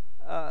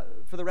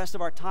for the rest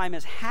of our time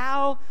is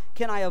how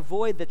can I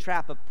avoid the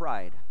trap of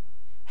pride?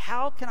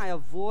 How can I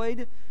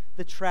avoid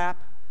the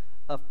trap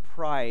of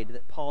pride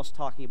that Paul's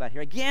talking about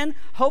here? Again,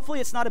 hopefully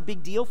it's not a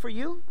big deal for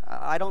you.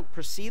 I don't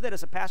perceive that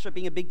as a pastor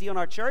being a big deal in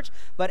our church,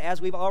 but as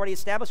we've already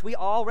established, we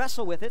all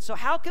wrestle with it. So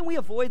how can we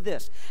avoid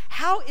this?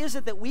 How is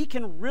it that we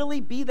can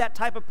really be that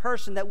type of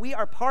person, that we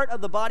are part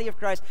of the body of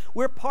Christ,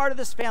 we're part of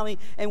this family,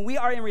 and we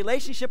are in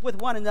relationship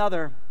with one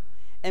another,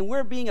 and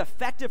we're being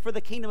effective for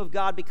the kingdom of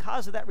God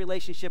because of that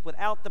relationship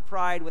without the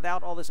pride,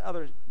 without all this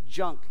other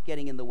junk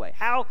getting in the way?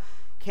 How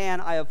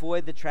can I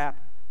avoid the trap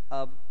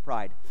of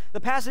pride? The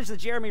passage that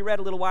Jeremy read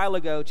a little while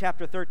ago,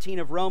 chapter 13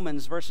 of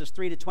Romans, verses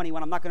 3 to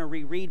 21, I'm not going to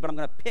reread, but I'm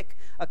going to pick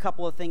a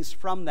couple of things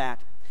from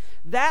that.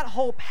 That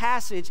whole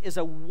passage is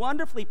a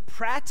wonderfully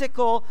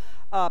practical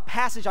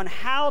passage on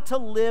how to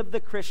live the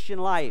Christian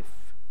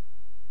life.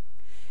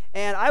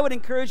 And I would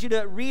encourage you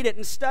to read it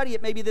and study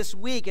it maybe this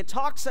week. It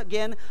talks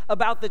again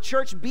about the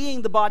church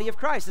being the body of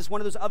Christ. It's one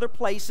of those other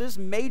places,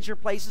 major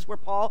places, where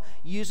Paul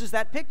uses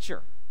that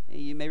picture.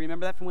 You may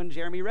remember that from when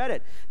Jeremy read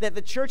it. That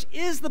the church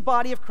is the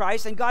body of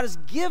Christ, and God has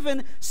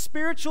given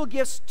spiritual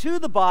gifts to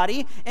the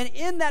body. And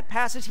in that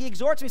passage, he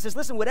exhorts me. He says,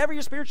 listen, whatever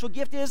your spiritual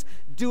gift is,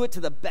 do it to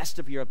the best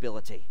of your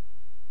ability.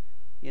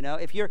 You know,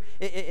 if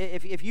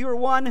you're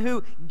one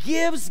who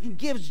gives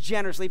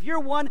generously, if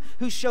you're one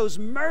who shows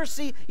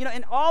mercy, you know,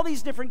 and all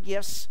these different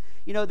gifts,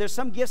 you know, there's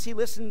some gifts he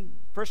lists in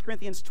 1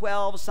 Corinthians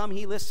 12, some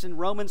he lists in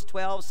Romans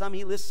 12, some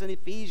he lists in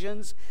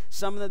Ephesians,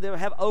 some of them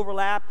have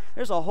overlap.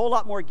 There's a whole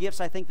lot more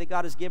gifts, I think, that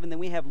God has given than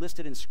we have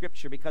listed in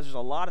Scripture, because there's a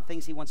lot of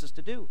things he wants us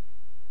to do.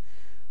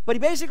 But he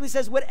basically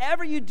says,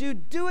 whatever you do,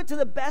 do it to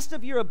the best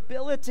of your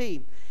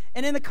ability.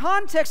 And in the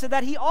context of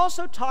that, he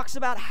also talks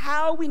about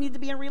how we need to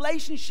be in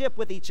relationship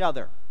with each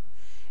other.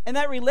 And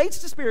that relates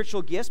to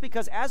spiritual gifts,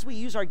 because as we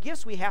use our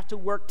gifts, we have to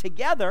work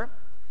together.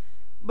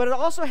 But it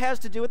also has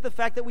to do with the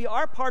fact that we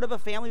are part of a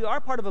family, we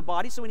are part of a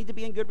body, so we need to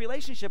be in good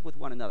relationship with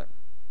one another.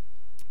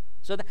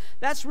 So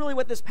that's really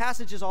what this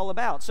passage is all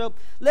about. So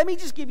let me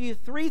just give you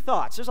 3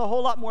 thoughts. There's a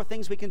whole lot more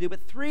things we can do,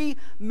 but 3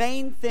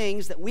 main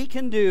things that we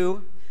can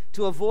do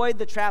to avoid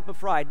the trap of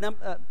pride.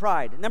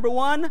 Number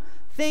 1,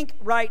 think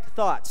right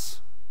thoughts.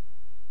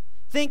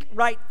 Think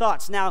right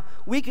thoughts. Now,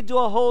 we could do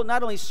a whole,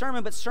 not only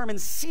sermon, but sermon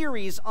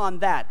series on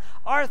that.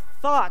 Our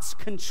thoughts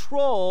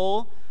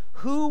control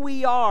who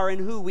we are and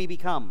who we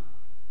become.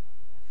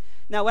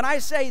 Now, when I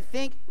say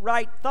think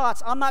right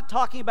thoughts, I'm not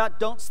talking about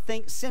don't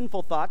think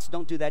sinful thoughts.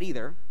 Don't do that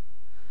either.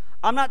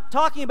 I'm not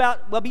talking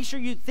about, well, be sure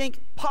you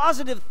think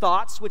positive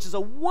thoughts, which is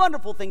a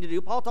wonderful thing to do.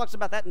 Paul talks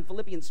about that in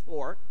Philippians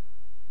 4.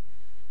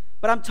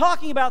 But I'm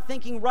talking about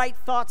thinking right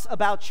thoughts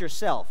about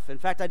yourself. In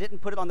fact, I didn't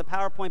put it on the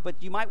PowerPoint, but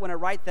you might want to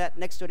write that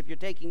next to it if you're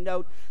taking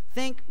note.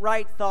 Think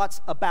right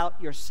thoughts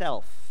about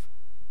yourself.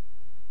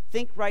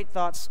 Think right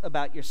thoughts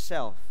about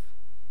yourself.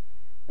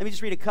 Let me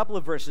just read a couple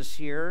of verses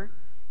here.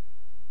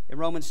 In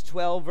Romans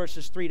 12,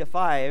 verses 3 to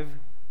 5.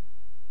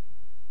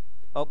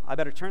 Oh, I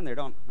better turn there,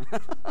 don't I?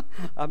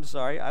 I'm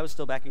sorry. I was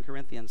still back in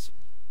Corinthians.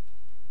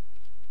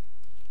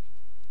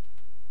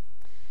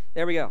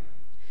 There we go.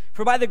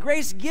 For by the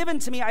grace given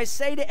to me, I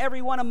say to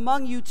everyone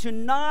among you to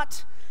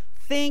not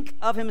think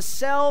of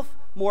himself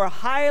more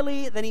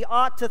highly than he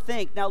ought to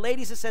think. Now,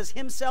 ladies, it says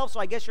himself,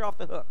 so I guess you're off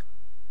the hook.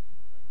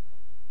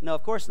 No,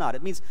 of course not.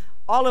 It means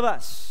all of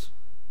us.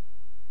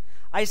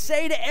 I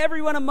say to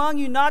everyone among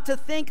you not to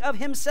think of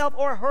himself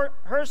or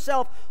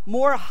herself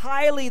more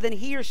highly than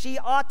he or she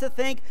ought to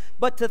think,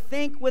 but to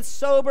think with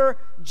sober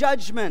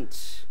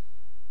judgment,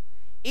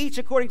 each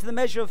according to the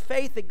measure of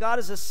faith that God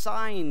has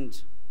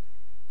assigned.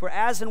 For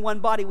as in one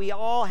body we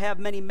all have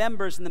many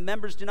members, and the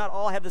members do not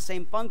all have the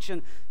same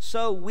function,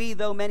 so we,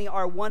 though many,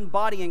 are one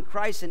body in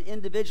Christ and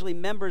individually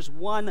members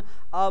one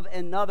of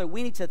another.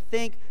 We need to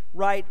think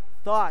right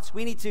thoughts.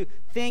 We need to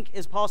think,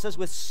 as Paul says,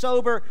 with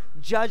sober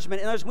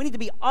judgment. In other words, we need to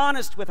be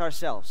honest with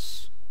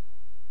ourselves.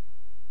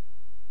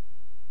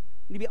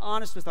 We need to be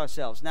honest with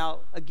ourselves. Now,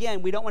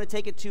 again, we don't want to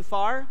take it too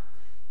far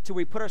till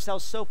we put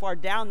ourselves so far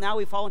down. Now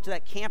we fall into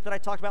that camp that I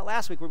talked about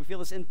last week, where we feel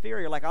this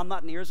inferior, like I'm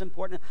not near as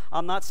important,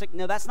 I'm not sick.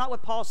 No, that's not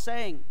what Paul's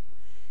saying.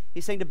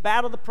 He's saying to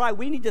battle the pride,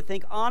 we need to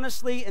think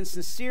honestly and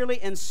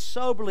sincerely and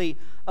soberly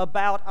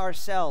about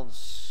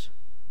ourselves.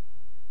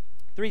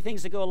 3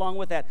 things that go along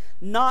with that.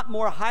 Not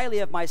more highly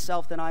of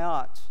myself than I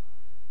ought.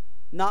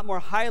 Not more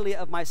highly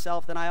of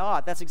myself than I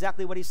ought. That's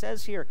exactly what he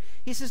says here.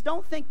 He says,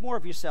 don't think more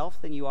of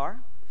yourself than you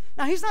are.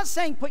 Now, he's not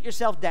saying put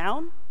yourself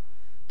down.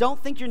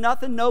 Don't think you're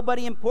nothing,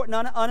 nobody,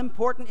 important,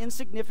 unimportant,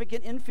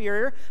 insignificant,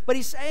 inferior. But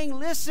he's saying,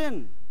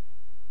 listen,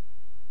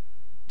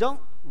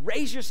 don't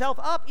raise yourself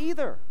up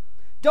either.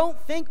 Don't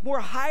think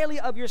more highly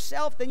of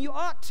yourself than you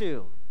ought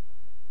to.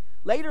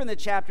 Later in the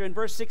chapter, in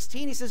verse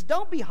 16, he says,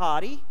 don't be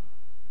haughty,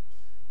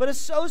 but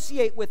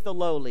associate with the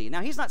lowly. Now,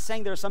 he's not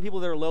saying there are some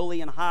people that are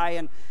lowly and high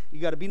and you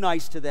got to be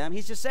nice to them.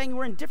 He's just saying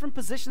we're in different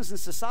positions in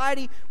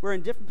society. We're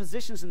in different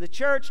positions in the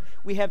church.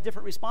 We have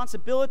different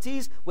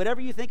responsibilities.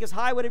 Whatever you think is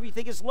high, whatever you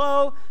think is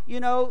low, you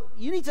know,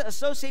 you need to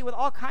associate with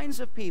all kinds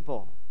of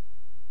people.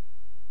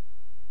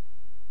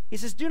 He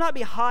says, do not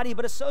be haughty,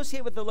 but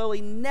associate with the lowly.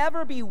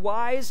 Never be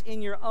wise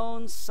in your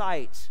own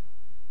sight.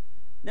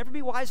 Never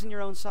be wise in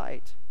your own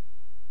sight.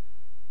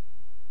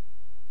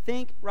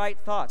 Think right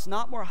thoughts,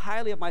 not more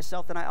highly of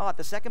myself than I ought.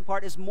 The second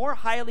part is more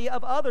highly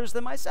of others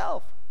than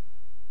myself.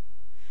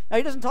 Now,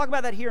 he doesn't talk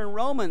about that here in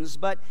Romans,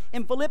 but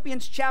in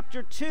Philippians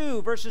chapter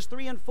 2, verses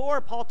 3 and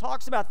 4, Paul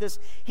talks about this.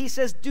 He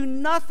says, do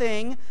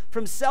nothing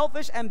from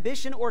selfish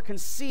ambition or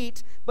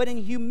conceit, but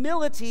in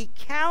humility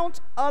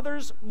count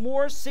others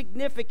more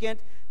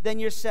significant than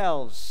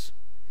yourselves.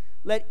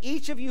 Let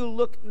each of you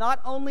look not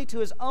only to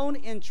his own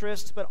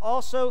interests, but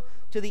also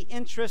to the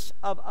interests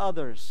of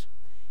others.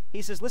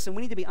 He says, listen,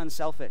 we need to be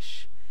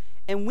unselfish,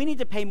 and we need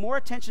to pay more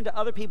attention to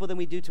other people than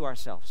we do to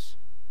ourselves.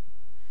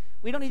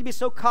 We don't need to be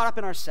so caught up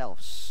in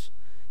ourselves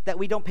that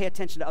we don't pay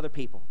attention to other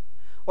people,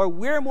 or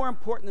we're more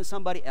important than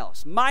somebody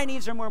else. My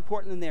needs are more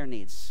important than their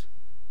needs.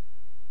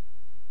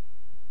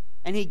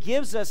 And he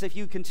gives us, if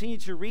you continue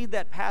to read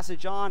that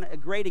passage on, a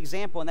great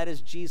example, and that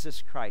is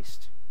Jesus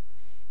Christ.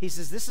 He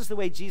says this is the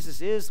way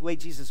Jesus is, the way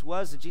Jesus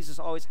was, the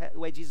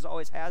way Jesus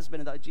always has been,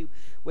 and the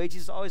way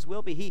Jesus always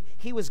will be.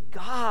 He was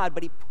God,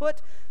 but he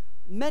put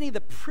many of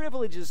the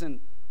privileges and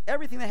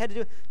everything they had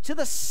to do to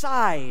the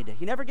side.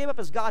 He never gave up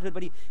his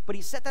godhood, but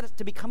he set that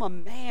to become a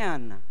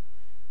man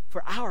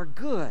for our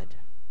good.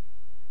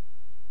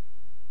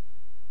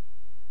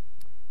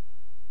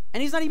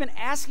 And he's not even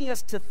asking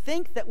us to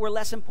think that we're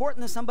less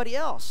important than somebody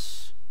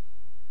else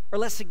or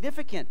less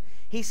significant.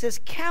 He says,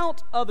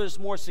 count others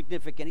more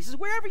significant. He says,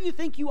 wherever you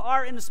think you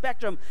are in the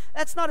spectrum,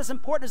 that's not as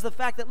important as the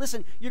fact that,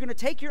 listen, you're going to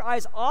take your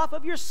eyes off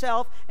of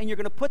yourself and you're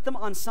going to put them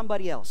on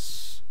somebody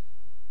else.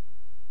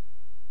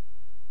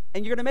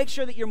 And you're going to make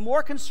sure that you're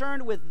more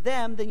concerned with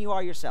them than you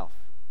are yourself.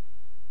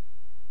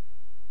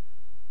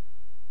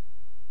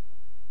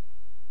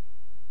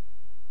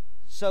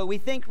 So we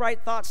think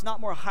right thoughts, not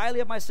more highly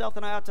of myself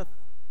than I ought to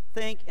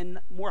think, and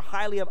more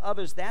highly of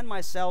others than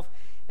myself.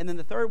 And then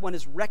the third one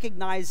is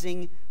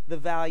recognizing the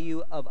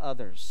value of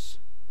others.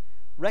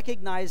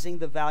 Recognizing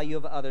the value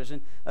of others.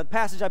 And the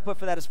passage I put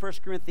for that is 1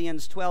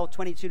 Corinthians 12,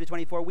 22 to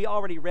 24. We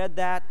already read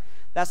that.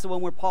 That's the one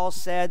where Paul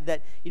said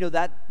that,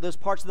 that those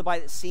parts of the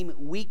body that seem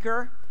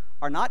weaker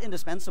are not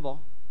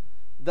indispensable.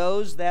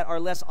 Those that are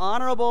less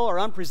honorable or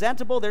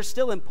unpresentable, they're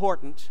still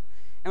important.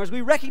 And as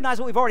we recognize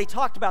what we've already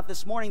talked about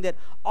this morning, that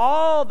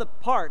all the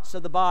parts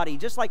of the body,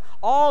 just like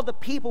all the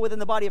people within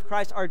the body of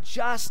Christ, are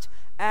just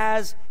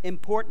as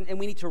important, and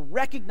we need to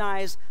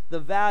recognize the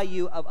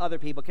value of other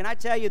people. Can I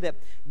tell you that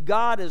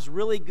God is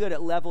really good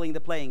at leveling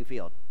the playing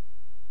field?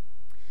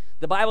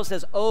 The Bible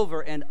says over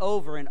and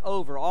over and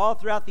over, all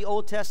throughout the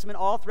Old Testament,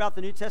 all throughout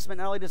the New Testament,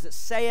 not only does it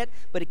say it,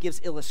 but it gives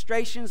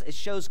illustrations. It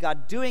shows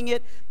God doing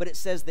it, but it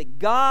says that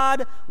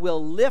God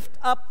will lift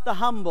up the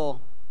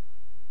humble,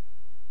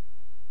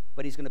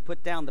 but he's going to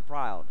put down the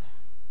proud.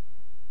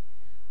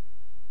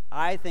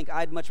 I think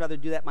I'd much rather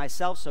do that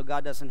myself so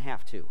God doesn't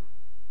have to.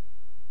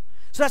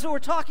 So that's what we're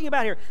talking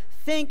about here.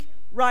 Think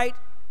right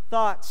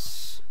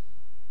thoughts.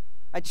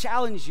 I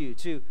challenge you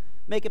to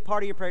make it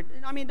part of your prayer.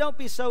 I mean, don't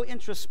be so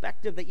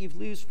introspective that you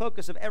lose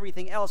focus of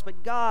everything else,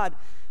 but God,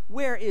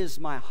 where is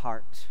my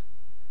heart?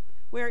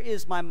 Where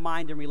is my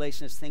mind in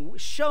relation to this thing?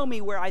 Show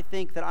me where I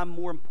think that I'm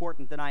more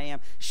important than I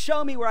am.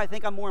 Show me where I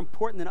think I'm more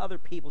important than other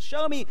people.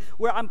 Show me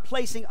where I'm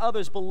placing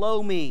others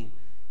below me.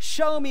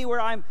 Show me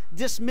where I'm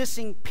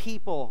dismissing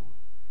people.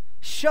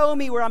 Show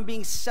me where I'm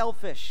being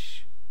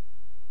selfish.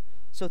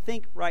 So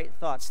think right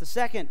thoughts. The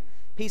second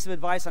piece of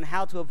advice on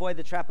how to avoid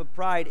the trap of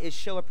pride is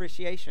show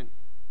appreciation.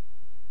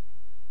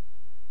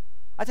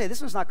 I tell you,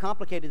 this one's not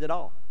complicated at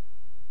all.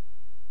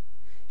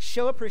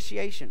 Show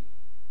appreciation.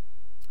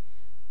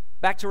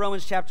 Back to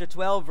Romans chapter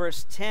 12,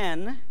 verse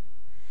 10,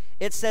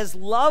 it says,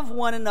 love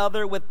one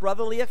another with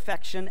brotherly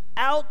affection,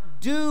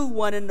 outdo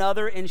one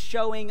another in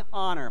showing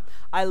honor.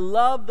 I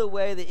love the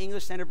way the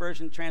English Standard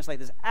Version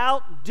translates this.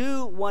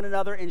 Outdo one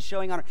another in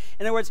showing honor.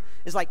 In other words,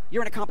 it's like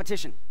you're in a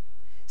competition.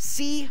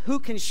 See who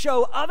can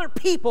show other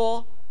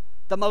people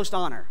the most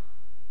honor,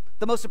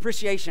 the most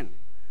appreciation,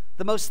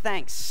 the most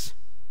thanks.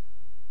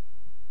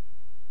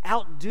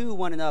 Outdo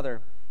one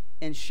another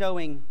in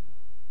showing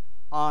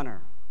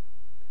honor.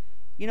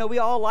 We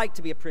all like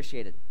to be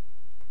appreciated.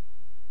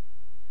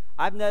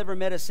 I've never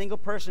met a single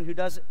person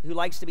who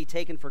likes to be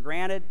taken for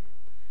granted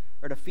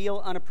or to feel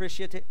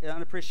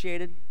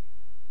unappreciated.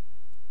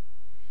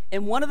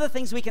 And one of the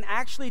things we can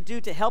actually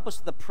do to help us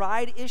with the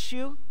pride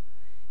issue,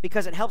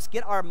 because it helps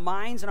get our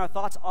minds and our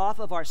thoughts off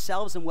of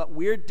ourselves and what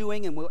we're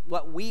doing and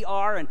what we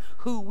are and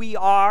who we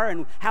are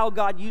and how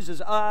God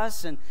uses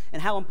us and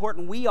how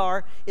important we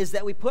are, is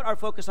that we put our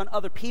focus on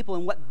other people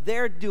and what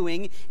they're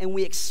doing, and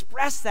we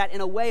express that in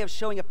a way of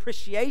showing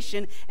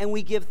appreciation, and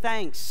we give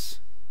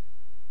thanks.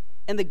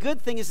 And the good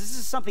thing is this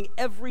is something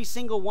every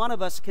single one of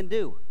us can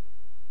do.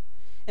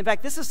 In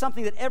fact, this is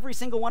something that every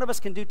single one of us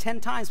can do 10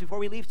 times before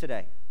we leave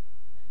today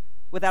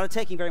without it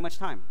taking very much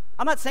time.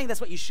 I'm not saying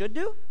that's what you should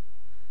do,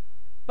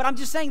 but I'm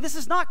just saying this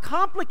is not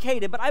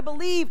complicated, but I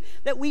believe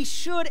that we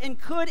should and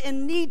could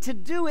and need to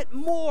do it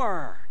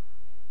more.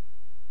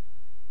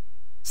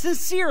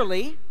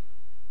 Sincerely,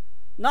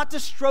 not to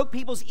stroke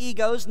people's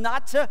egos,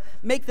 not to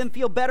make them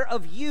feel better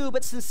of you,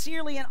 but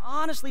sincerely and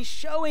honestly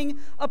showing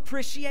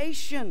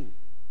appreciation.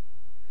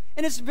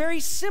 And it's very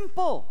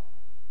simple.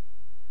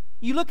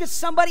 You look at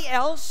somebody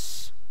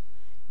else,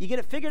 you get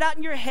it figured out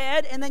in your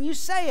head, and then you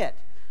say it.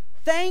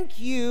 Thank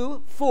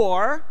you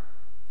for,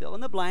 fill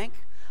in the blank.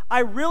 I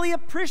really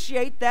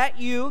appreciate that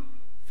you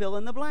fill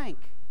in the blank.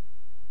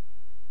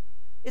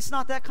 It's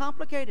not that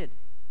complicated.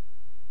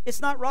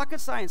 It's not rocket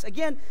science.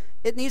 Again,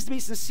 it needs to be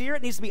sincere.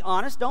 It needs to be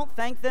honest. Don't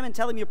thank them and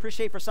tell them you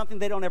appreciate for something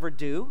they don't ever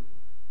do.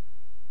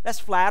 That's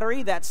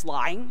flattery. That's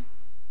lying.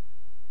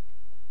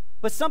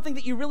 But something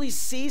that you really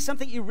see,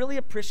 something you really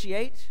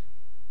appreciate.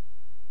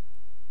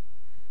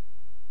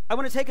 I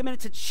want to take a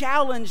minute to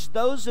challenge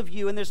those of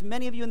you, and there's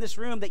many of you in this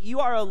room, that you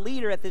are a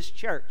leader at this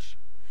church.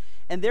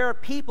 And there are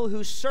people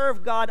who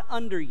serve God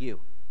under you.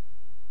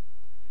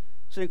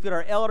 So include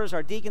our elders,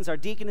 our deacons, our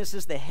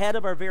deaconesses, the head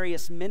of our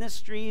various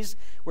ministries,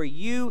 where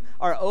you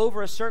are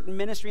over a certain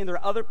ministry and there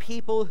are other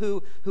people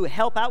who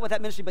help out with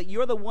that ministry, but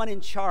you're the one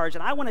in charge.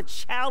 And I want to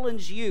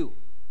challenge you.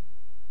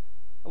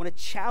 I want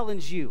to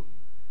challenge you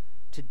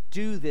to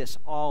do this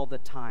all the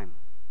time.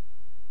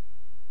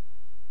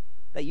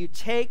 That you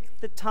take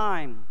the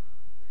time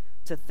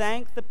to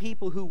thank the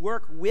people who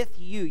work with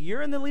you.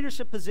 You're in the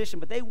leadership position,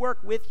 but they work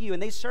with you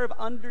and they serve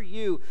under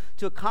you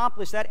to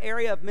accomplish that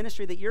area of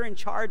ministry that you're in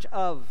charge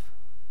of.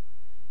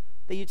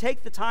 That you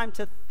take the time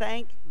to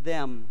thank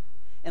them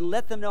and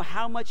let them know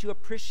how much you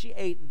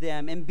appreciate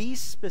them, and be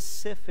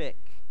specific.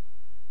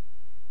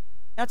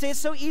 And I'll tell you, it's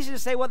so easy to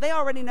say, well, they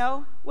already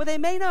know. Well, they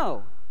may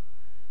know.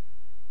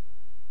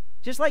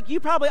 Just like you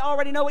probably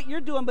already know what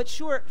you're doing, but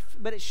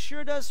it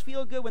sure does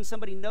feel good when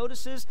somebody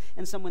notices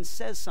and someone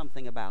says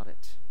something about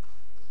it.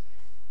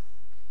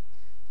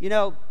 You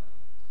know,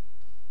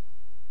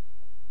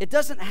 it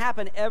doesn't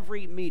happen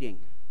every meeting.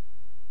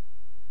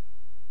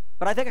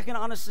 But I think I can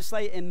honestly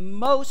say in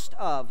most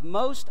of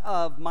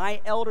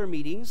my elder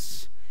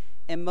meetings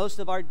and most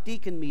of our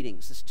deacon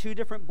meetings, there's two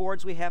different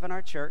boards we have in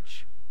our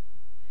church.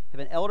 We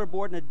have an elder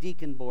board and a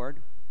deacon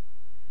board.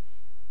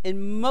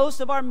 In most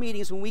of our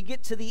meetings, when we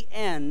get to the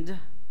end,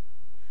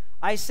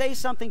 I say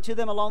something to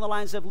them along the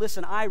lines of,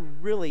 listen, I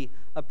really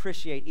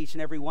appreciate each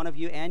and every one of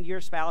you and your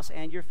spouse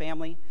and your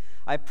family.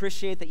 I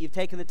appreciate that you've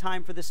taken the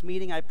time for this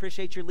meeting. I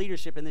appreciate your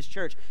leadership in this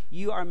church.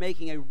 You are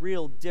making a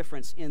real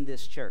difference in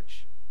this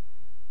church.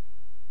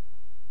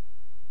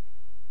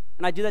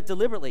 And I do that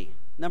deliberately.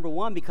 Number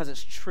one, because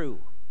it's true.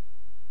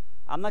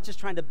 I'm not just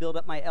trying to build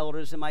up my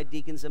elders and my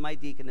deacons and my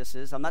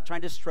deaconesses. I'm not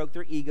trying to stroke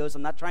their egos.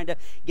 I'm not trying to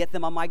get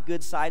them on my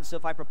good side so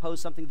if I propose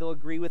something, they'll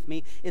agree with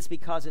me. It's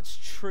because it's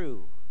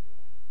true.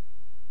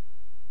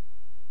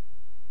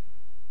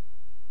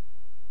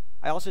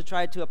 I also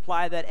try to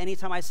apply that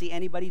anytime I see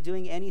anybody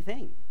doing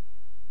anything.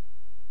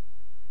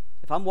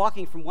 If I'm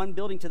walking from one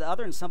building to the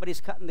other and somebody's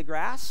cutting the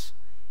grass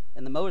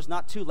and the mower's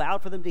not too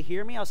loud for them to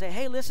hear me, I'll say,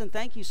 hey, listen,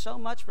 thank you so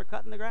much for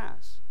cutting the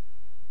grass.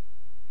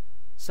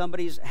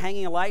 Somebody's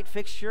hanging a light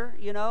fixture,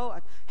 you know,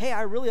 hey,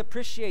 I really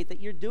appreciate that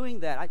you're doing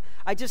that.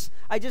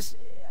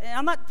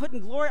 I'm not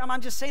putting glory,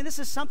 I'm just saying this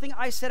is something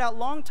I set out a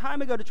long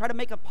time ago to try to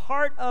make a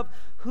part of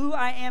who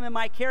I am and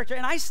my character.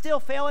 And I still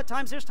fail at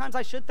times. There's times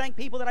I should thank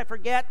people that I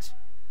forget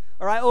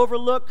or I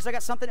overlook because I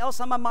got something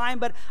else on my mind.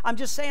 But I'm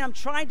just saying I'm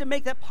trying to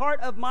make that part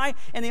of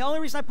and the only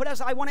reason I put it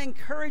is I want to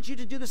encourage you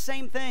to do the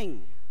same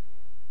thing.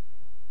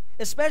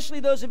 Especially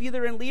those of you that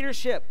are in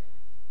leadership.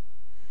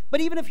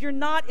 But even if you're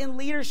not in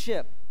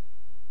leadership,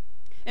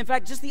 in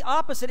fact, just the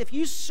opposite, if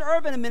you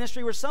serve in a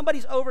ministry where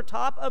somebody's over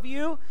top of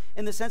you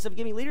in the sense of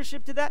giving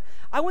leadership to that,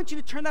 I want you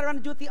to turn that around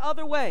and do it the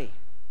other way.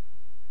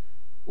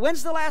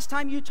 When's the last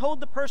time you told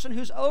the person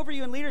who's over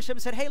you in leadership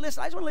and said, hey,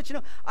 listen, I just want to let you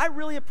know, I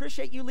really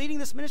appreciate you leading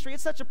this ministry.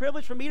 It's such a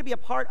privilege for me to be a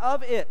part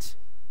of it.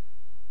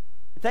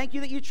 Thank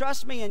you that you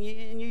trust me and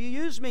you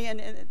use me,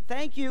 and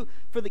thank you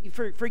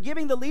for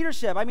giving the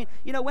leadership. I mean,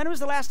 you know, when was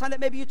the last time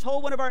that maybe you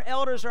told one of our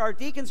elders or our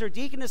deacons or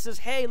deaconesses,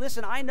 hey,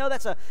 listen, I know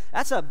that's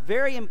a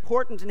very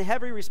important and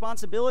heavy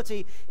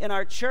responsibility in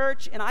our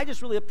church, and I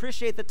just really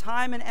appreciate the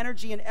time and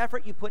energy and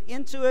effort you put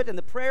into it and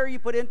the prayer you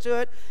put into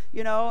it,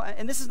 you know,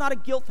 and this is not a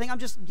guilt thing. I'm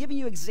just giving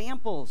you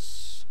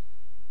examples.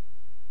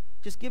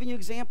 Just giving you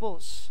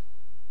examples.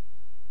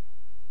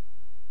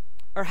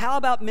 Or how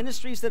about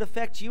ministries that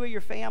affect you or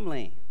your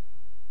family?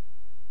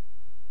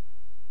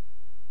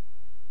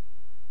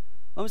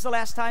 When was the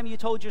last time you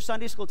told your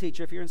Sunday school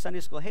teacher, if you're in Sunday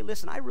school, hey,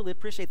 listen, I really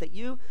appreciate that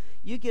you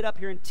get up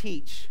here and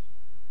teach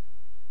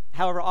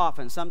however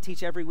often. Some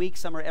teach every week,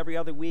 some are every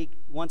other week,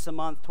 once a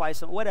month,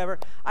 twice a month, whatever.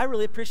 I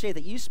really appreciate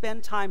that you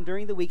spend time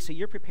during the week so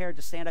you're prepared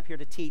to stand up here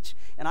to teach,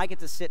 and I get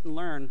to sit and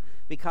learn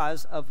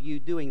because of you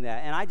doing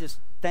that. And I just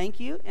thank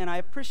you, and I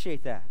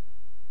appreciate that.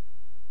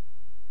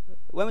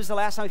 When was the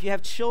last time, if you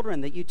have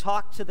children, that you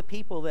talk to the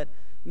people that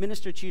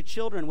minister to your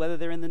children, whether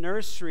they're in the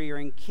nursery or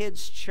in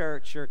kids'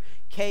 church or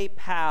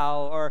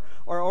K-POW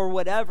or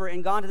whatever,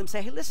 and gone to them and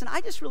say, hey, listen, I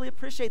just really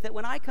appreciate that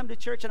when I come to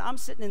church and I'm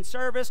sitting in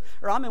service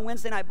or I'm in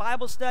Wednesday night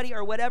Bible study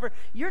or whatever,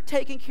 you're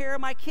taking care of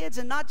my kids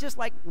and not just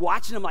like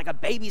watching them like a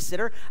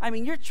babysitter. I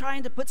mean, you're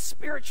trying to put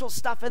spiritual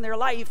stuff in their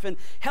life and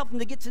help them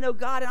to get to know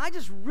God, and I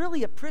just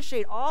really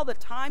appreciate all the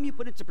time you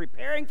put into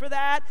preparing for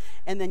that,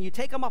 and then you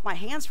take them off my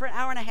hands for an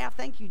hour and a half.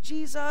 Thank you,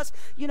 Jesus.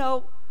 You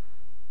know,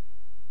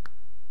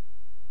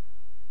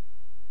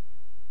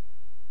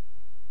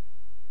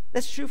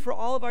 that's true for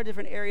all of our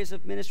different areas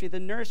of ministry, the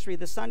nursery,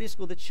 the Sunday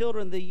school, the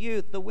children, the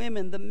youth, the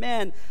women, the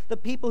men, the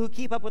people who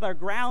keep up with our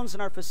grounds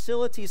and our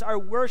facilities, our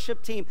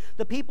worship team,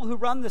 the people who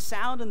run the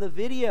sound and the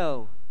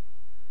video,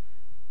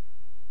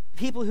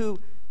 people who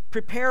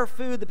prepare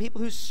food, the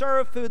people who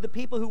serve food, the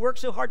people who work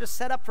so hard to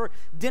set up for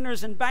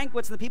dinners and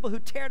banquets, and the people who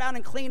tear down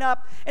and clean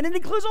up. And it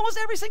includes almost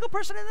every single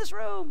person in this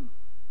room.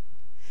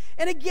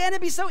 And again,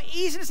 it'd be so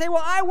easy to say,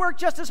 well, I work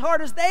just as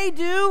hard as they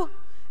do,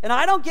 and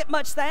I don't get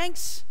much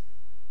thanks.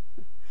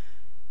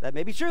 That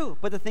may be true,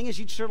 but the thing is,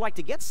 you'd sure like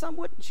to get some,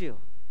 wouldn't you?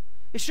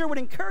 It sure would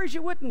encourage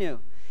you, wouldn't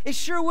you? It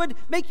sure would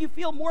make you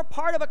feel more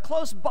part of a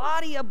close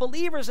body of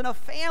believers and a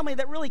family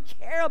that really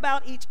care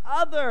about each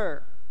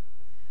other.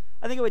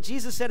 I think of what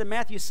Jesus said in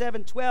Matthew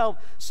 7:12,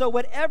 so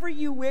whatever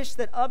you wish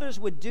that others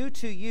would do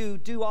to you,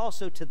 do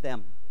also to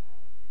them.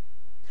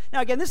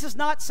 Now again, this is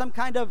not some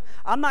kind of,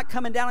 I'm not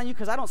coming down on you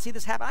because I don't see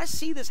this happen. I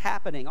see this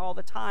happening all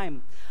the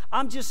time.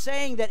 I'm just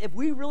saying that if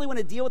we really want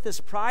to deal with this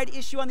pride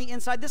issue on the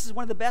inside, this is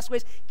one of the best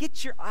ways.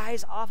 Get your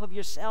eyes off of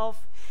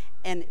yourself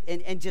and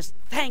just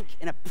thank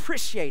and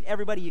appreciate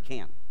everybody you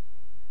can.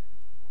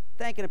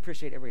 Thank and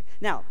appreciate everybody.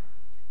 Now,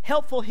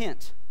 helpful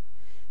hint.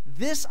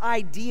 This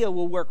idea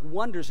will work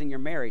wonders in your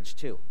marriage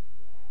too,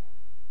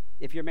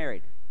 if you're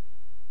married.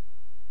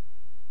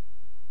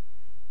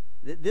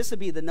 This would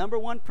be the number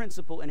one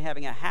principle in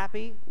having a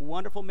happy,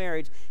 wonderful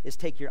marriage is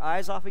take your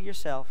eyes off of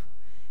yourself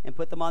and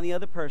put them on the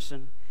other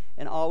person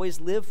and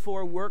always live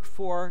for, work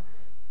for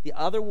the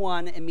other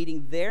one and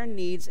meeting their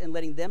needs and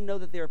letting them know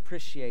that they're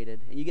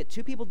appreciated. And you get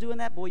two people doing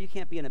that, boy, you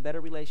can't be in a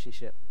better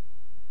relationship.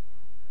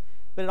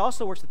 But it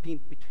also works with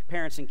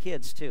parents and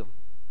kids too.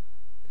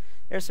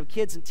 There's some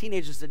kids and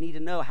teenagers that need to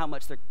know how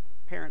much their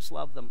parents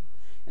love them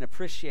and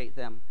appreciate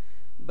them.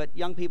 But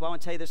young people, I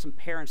want to tell you, there's some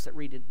parents that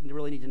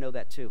really need to know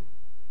that too.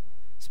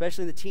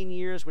 Especially in the teen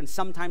years when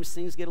sometimes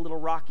things get a little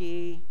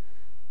rocky.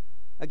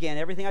 Again,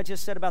 everything I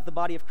just said about the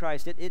body of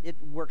Christ, it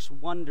works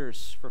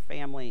wonders for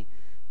family,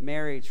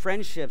 marriage,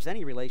 friendships,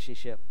 any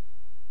relationship.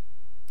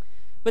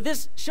 But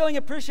this showing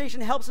appreciation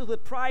helps us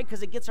with pride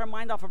because it gets our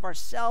mind off of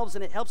ourselves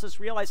and it helps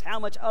us realize how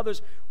much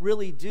others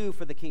really do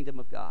for the kingdom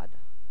of God.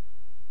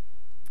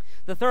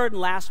 The third and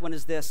last one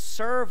is this: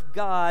 serve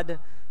God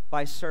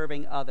by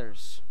serving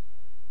others.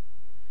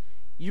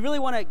 You really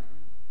want to,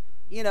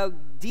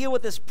 deal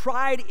with this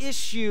pride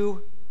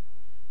issue,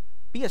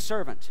 be a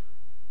servant.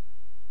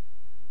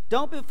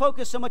 Don't be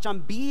focused so much on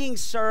being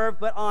served,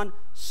 but on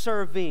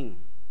serving.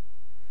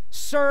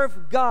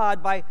 Serve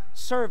God by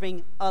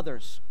serving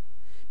others.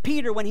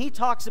 Peter, when he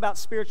talks about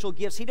spiritual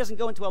gifts, he doesn't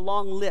go into a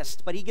long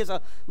list, but he gives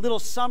a little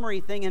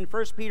summary thing in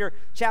 1 Peter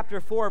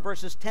chapter 4,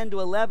 verses 10 to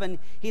 11.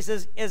 He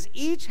says, as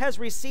each has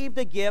received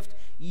a gift,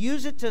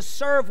 use it to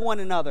serve one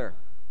another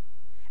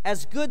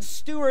as good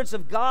stewards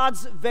of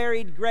God's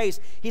varied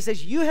grace. He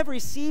says, you have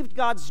received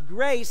God's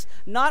grace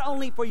not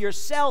only for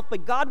yourself,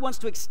 but God wants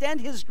to extend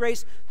his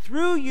grace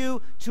through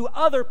you to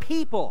other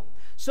people.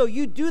 So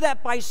you do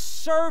that by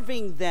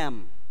serving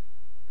them.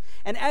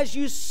 And as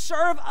you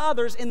serve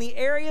others in the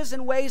areas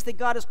and ways that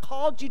God has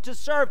called you to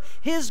serve,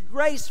 his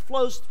grace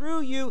flows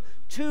through you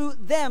to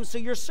them. So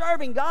you're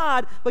serving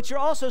God, but you're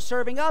also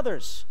serving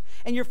others.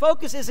 And your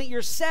focus isn't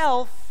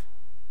yourself,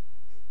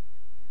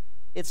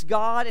 it's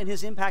God and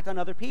his impact on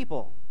other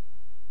people.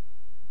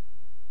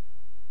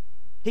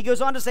 He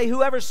goes on to say,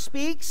 whoever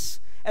speaks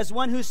as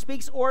one who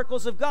speaks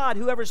oracles of God,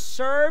 whoever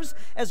serves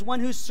as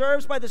one who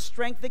serves by the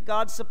strength that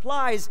God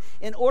supplies,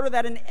 in order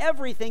that in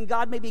everything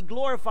God may be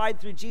glorified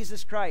through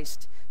Jesus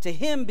Christ. To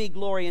him be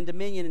glory and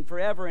dominion and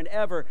forever and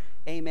ever.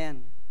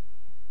 Amen.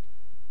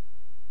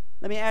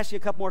 Let me ask you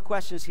a couple more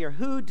questions here.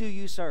 Who do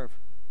you serve?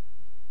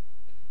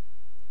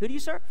 Who do you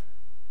serve?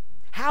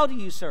 How do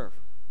you serve?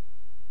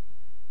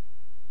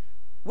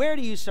 Where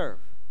do you serve?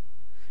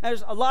 Now,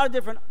 there's a lot of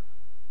different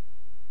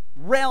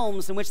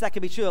realms in which that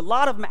can be true. A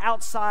lot of them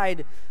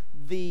outside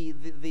the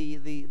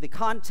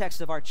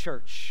context of our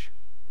church.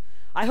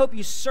 I hope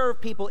you serve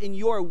people in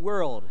your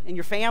world, in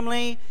your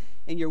family,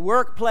 in your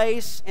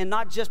workplace, and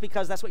not just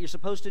because that's what you're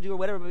supposed to do or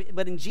whatever,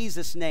 but in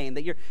Jesus' name,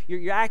 that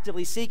you're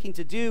actively seeking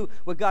to do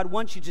what God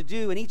wants you to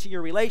do in each of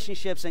your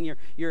relationships and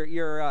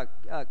your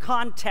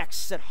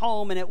contexts at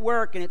home and at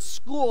work and at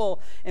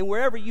school and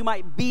wherever you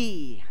might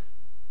be.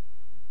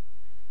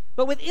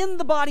 But within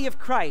the body of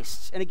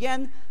Christ, and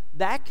again,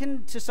 that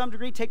can, to some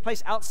degree, take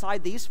place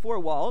outside these four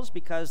walls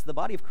because the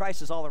body of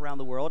Christ is all around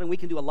the world, and we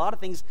can do a lot of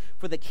things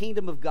for the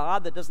kingdom of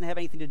God that doesn't have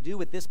anything to do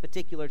with this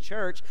particular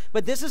church.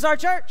 But this is our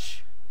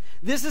church.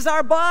 This is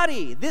our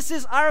body. This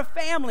is our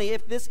family,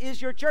 if this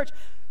is your church.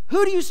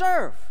 Who do you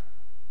serve?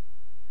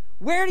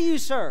 Where do you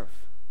serve?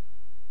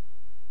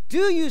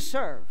 Do you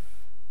serve?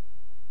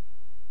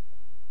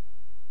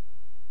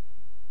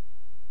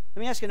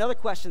 Let me ask you another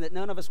question that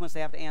none of us wants to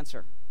have to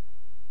answer.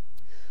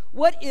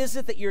 What is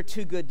it that you're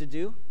too good to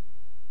do?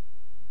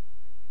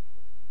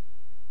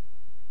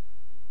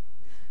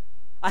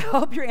 I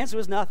hope your answer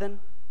was nothing.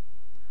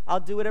 I'll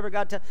do whatever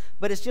God tells.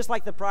 But it's just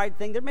like the pride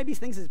thing. There may be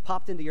things that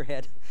popped into your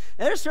head.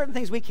 And there's certain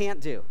things we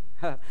can't do.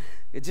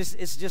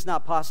 It's just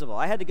not possible.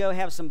 I had to go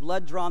have some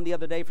blood drawn the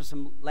other day for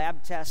some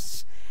lab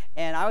tests.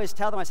 And I always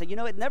tell them, I say,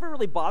 it never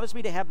really bothers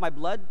me to have my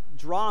blood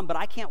drawn, but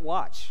I can't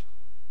watch.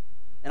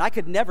 And I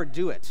could never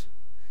do it.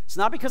 It's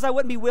not because I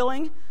wouldn't be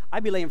willing.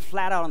 I'd be laying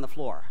flat out on the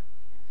floor.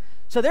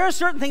 So there are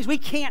certain things we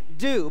can't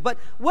do. But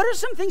what are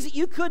some things that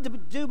you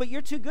could do, but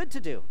you're too good to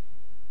do?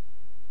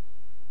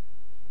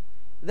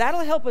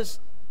 That'll help us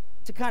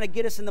to kind of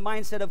get us in the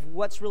mindset of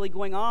what's really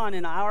going on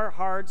in our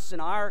hearts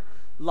and our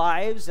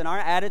lives and our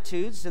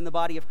attitudes in the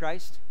body of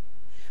Christ.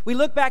 We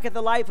look back at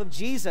the life of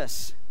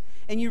Jesus,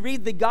 and you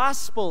read the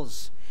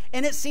Gospels,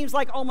 And it seems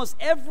like almost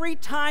every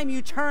time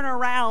you turn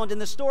around in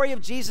the story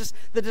of Jesus,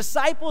 the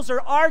disciples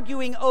are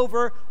arguing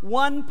over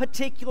one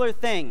particular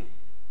thing.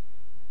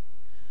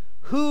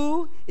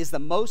 Who is the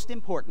most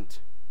important?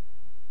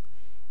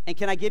 And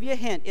can I give you a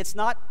hint? It's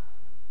not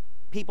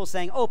people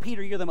saying, oh,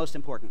 Peter, you're the most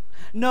important.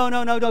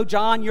 No,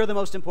 John, you're the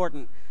most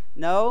important.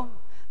 No,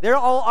 they're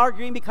all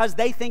arguing because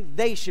they think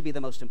they should be the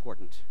most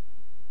important.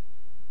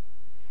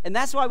 And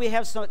that's why we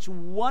have such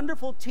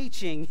wonderful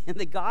teaching in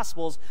the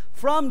Gospels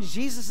from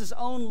Jesus'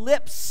 own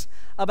lips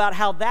about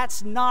how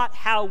that's not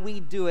how we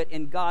do it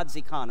in God's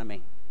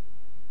economy.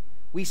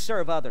 We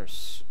serve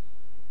others.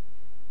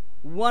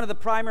 One of the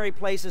primary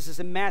places is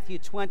in Matthew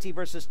 20,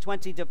 verses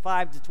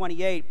 25 to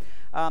 28.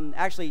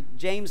 Actually,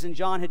 James and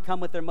John had come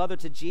with their mother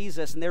to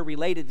Jesus, and they're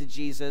related to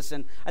Jesus.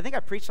 And I think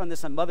I preached on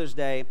this on Mother's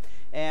Day.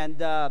 And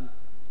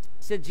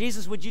said,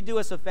 Jesus, would you do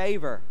us a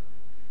favor?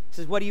 He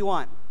says, what do you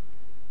want?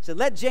 He said,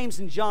 let James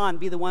and John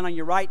be the one on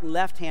your right and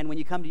left hand when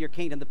you come to your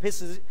kingdom, the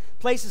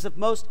places of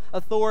most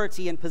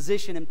authority and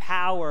position and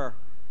power.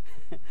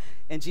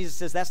 And Jesus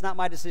says, that's not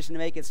my decision to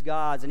make, it's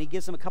God's. And he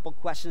gives them a couple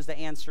questions to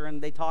answer,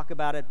 and they talk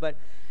about it. But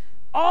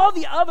all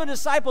the other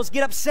disciples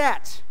get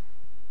upset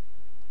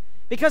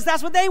because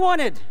that's what they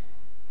wanted.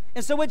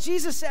 And so what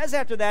Jesus says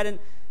after that in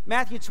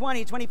Matthew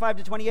 20, 25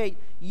 to 28,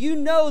 you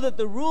know that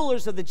the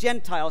rulers of the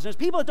Gentiles, there's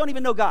people that don't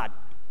even know God,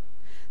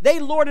 they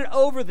lord it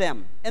over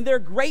them, and their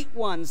great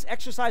ones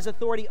exercise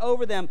authority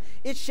over them.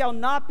 It shall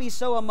not be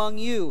so among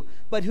you,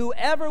 but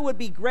whoever would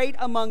be great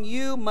among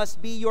you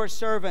must be your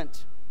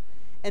servant.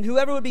 And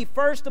whoever would be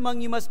first among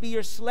you must be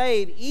your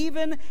slave,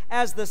 even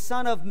as the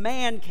Son of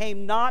Man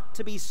came not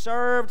to be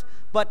served,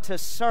 but to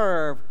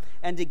serve,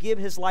 and to give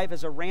his life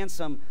as a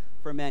ransom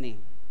for many.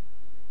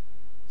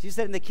 Jesus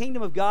said, in the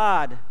kingdom of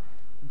God,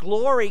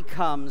 glory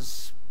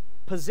comes,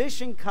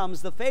 position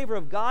comes, the favor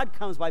of God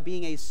comes by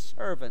being a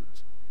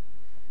servant.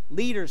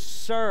 Leaders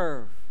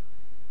serve,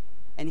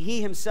 and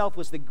he himself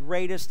was the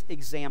greatest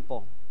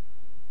example.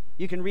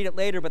 You can read it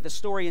later, but the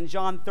story in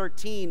John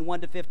 13,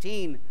 1 to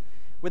 15,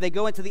 where they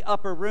go into the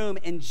upper room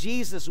and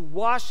Jesus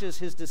washes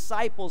his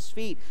disciples'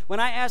 feet. When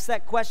I asked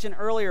that question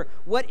earlier,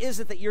 what is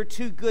it that you're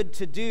too good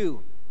to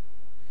do?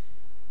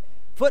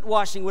 Foot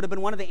washing would have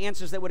been one of the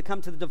answers that would have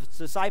come to the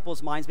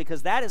disciples' minds,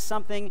 because that is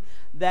something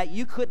that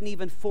you couldn't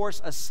even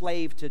force a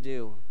slave to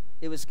do.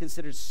 It was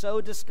considered so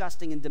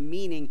disgusting and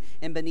demeaning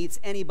and beneath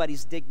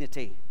anybody's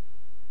dignity.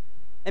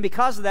 And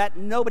because of that,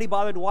 nobody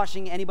bothered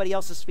washing anybody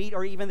else's feet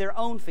or even their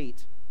own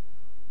feet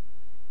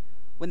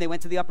when they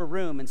went to the upper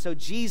room. And so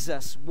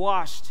Jesus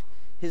washed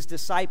his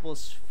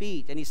disciples'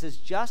 feet. And he says,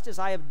 just as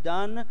I have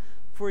done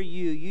for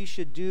you, you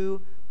should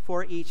do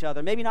for each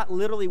other. Maybe not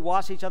literally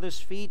wash each other's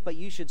feet, but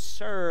you should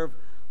serve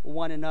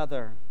one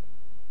another.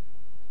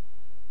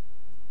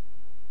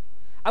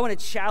 I want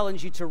to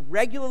challenge you to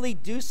regularly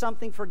do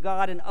something for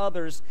God and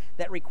others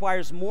that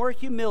requires more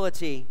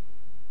humility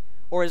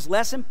or is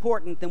less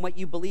important than what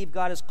you believe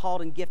God has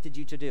called and gifted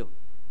you to do.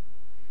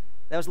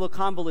 That was a little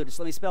convoluted,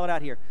 so let me spell it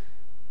out here.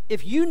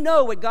 If you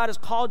know what God has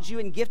called you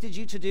and gifted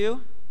you to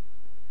do,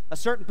 a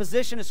certain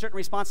position, a certain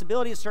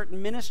responsibility, a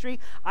certain ministry,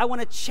 I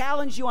want to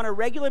challenge you on a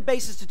regular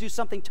basis to do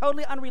something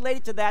totally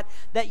unrelated to that,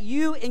 that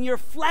you, in your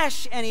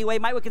flesh anyway,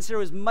 might consider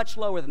as much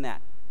lower than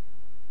that.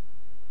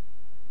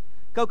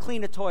 Go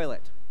clean a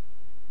toilet.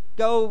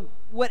 Go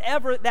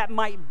whatever that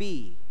might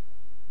be.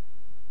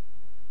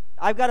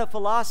 I've got a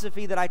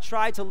philosophy that I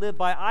try to live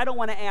by. I don't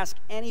want to ask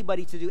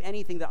anybody to do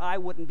anything that I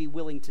wouldn't be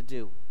willing to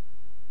do.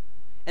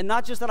 And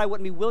not just that I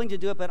wouldn't be willing to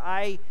do it, but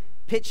I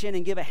pitch in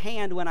and give a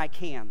hand when I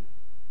can.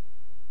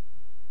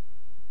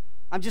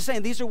 I'm just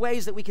saying these are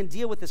ways that we can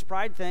deal with this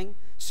pride thing.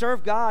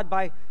 Serve God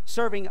by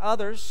serving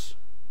others.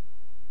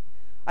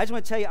 I just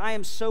want to tell you, I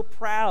am so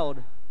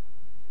proud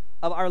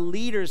of our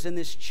leaders in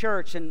this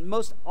church and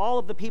most all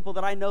of the people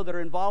that I know that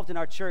are involved in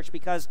our church,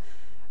 because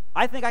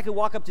I think I could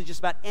walk up to just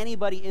about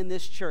anybody in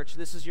this church,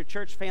 this is your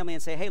church family,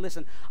 and say, hey,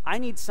 listen, I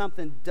need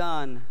something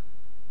done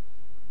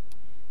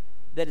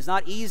that is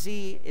not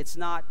easy, it's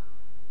not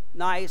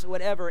nice,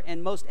 whatever,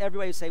 and most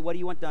everybody would say, what do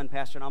you want done,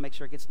 Pastor? And I'll make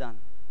sure it gets done.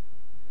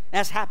 And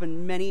that's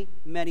happened many,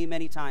 many,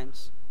 many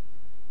times.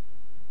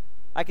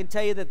 I can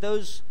tell you that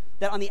those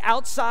that on the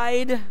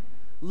outside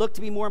look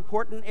to be more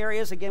important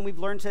areas, again, we've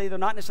learned today they're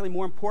not necessarily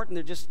more important,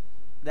 they're just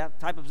that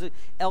type of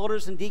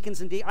elders and deacons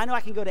and I know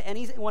I can go to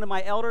any one of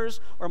my elders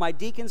or my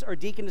deacons or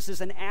deaconesses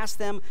and ask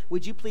them,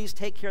 would you please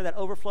take care of that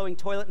overflowing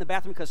toilet in the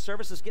bathroom because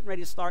service is getting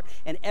ready to start,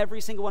 and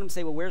every single one of them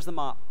say, well, where's the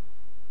mop?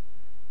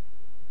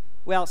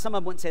 Well, some of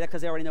them wouldn't say that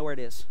because they already know where it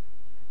is.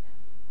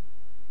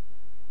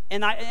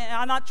 And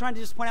I'm not trying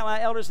to just point out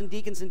my elders and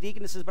deacons and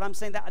deaconesses, but I'm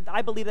saying that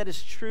I believe that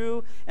is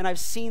true, and I've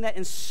seen that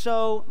in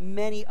so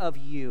many of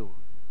you.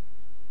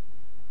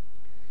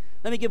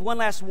 Let me give one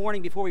last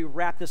warning before we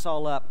wrap this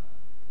all up.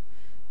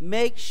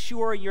 Make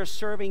sure you're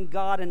serving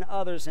God and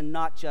others and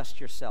not just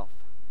yourself.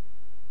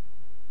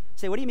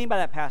 Say, what do you mean by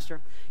that,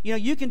 Pastor? You know,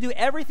 you can do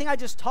everything I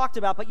just talked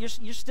about, but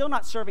you're still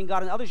not serving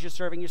God and others, you're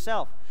serving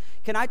yourself.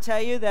 Can I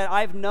tell you that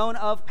I've known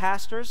of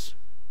pastors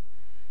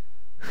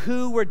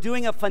who were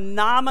doing a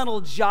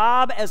phenomenal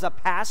job as a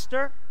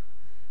pastor,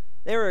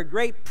 They were a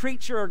great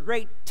preacher or a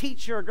great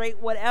teacher or a great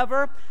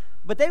whatever,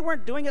 but they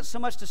weren't doing it so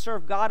much to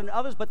serve God and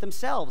others but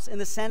themselves, in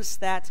the sense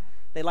that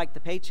they liked the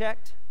paycheck,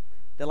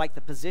 they liked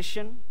the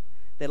position,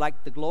 they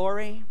liked the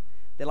glory,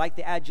 they liked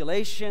the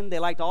adulation, they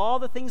liked all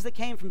the things that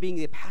came from being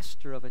the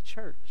pastor of a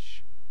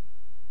church.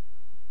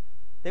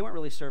 They weren't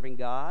really serving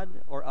God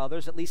or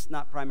others, at least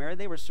not primarily.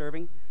 They were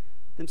serving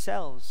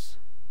themselves.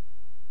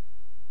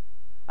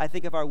 I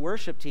think of our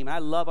worship team. I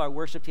love our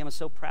worship team. I'm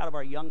so proud of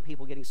our young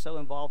people getting so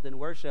involved in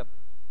worship.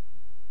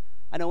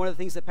 I know one of the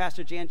things that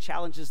Pastor Jan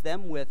challenges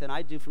them with, and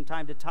I do from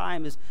time to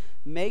time, is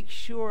make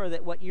sure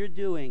that what you're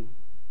doing,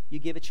 you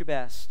give it your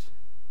best.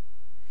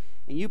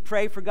 And you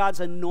pray for God's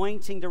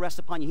anointing to rest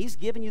upon you. He's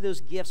given you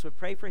those gifts, but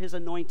pray for His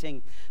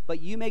anointing. But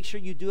you make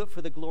sure you do it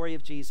for the glory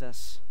of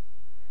Jesus.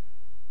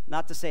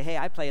 Not to say, hey,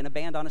 I play in a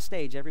band on a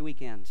stage every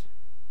weekend.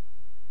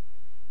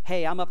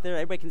 Hey, I'm up there,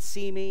 everybody can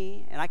see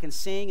me, and I can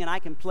sing and I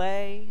can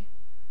play.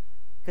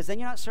 Because then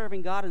you're not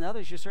serving God and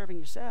others, you're serving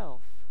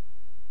yourself.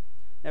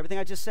 Everything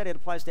I just said, it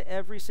applies to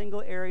every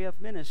single area of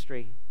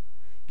ministry.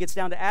 It gets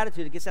down to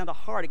attitude, it gets down to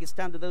heart, it gets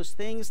down to those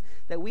things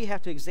that we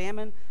have to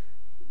examine.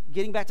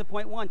 Getting back to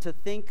point one, to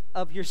think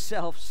of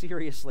yourself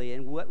seriously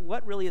and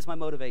what really is my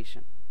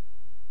motivation.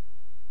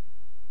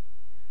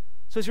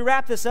 So as we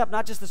wrap this up,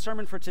 not just the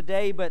sermon for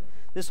today, but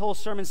this whole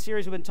sermon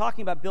series, we've been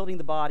talking about building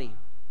the body.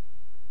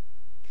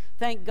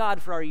 Thank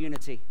God for our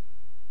unity.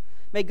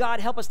 May God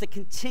help us to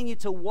continue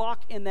to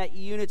walk in that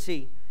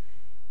unity.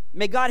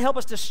 May God help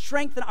us to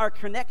strengthen our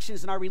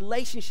connections and our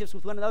relationships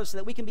with one another so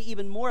that we can be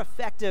even more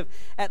effective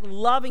at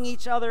loving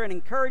each other and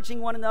encouraging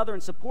one another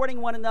and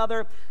supporting one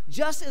another,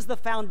 just as the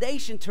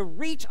foundation to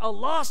reach a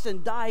lost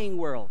and dying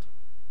world.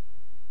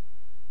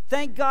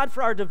 Thank God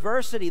for our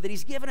diversity, that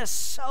He's given us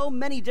so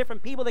many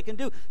different people that can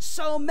do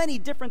so many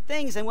different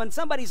things, and when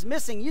somebody's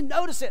missing, you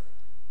notice it.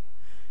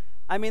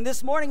 I mean,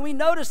 this morning we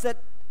noticed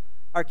that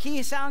our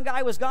key sound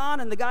guy was gone,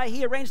 and the guy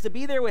he arranged to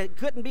be there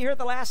couldn't be here at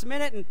the last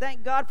minute, and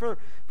thank God for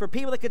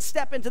people that could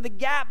step into the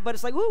gap, but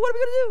it's like, what are we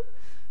going to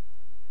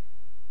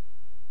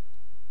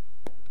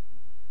do?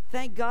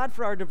 Thank God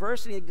for our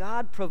diversity that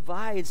God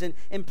provides,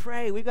 and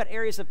pray. We've got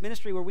areas of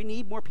ministry where we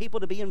need more people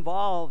to be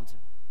involved.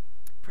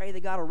 Pray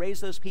that God will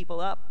raise those people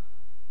up.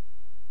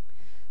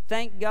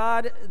 Thank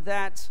God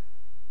that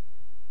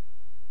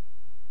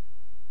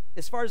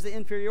as far as the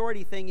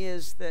inferiority thing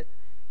is, that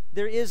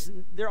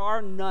there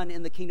are none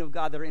in the kingdom of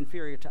God that are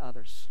inferior to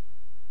others.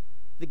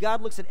 That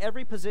God looks at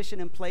every position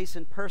and place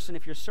and person.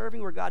 If you're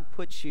serving where God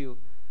puts you,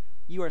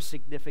 you are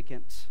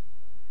significant.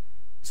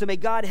 So may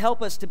God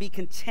help us to be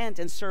content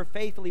and serve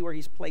faithfully where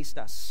He's placed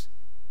us.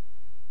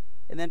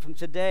 And then from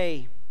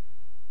today,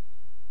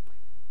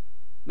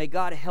 may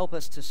God help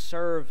us to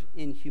serve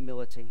in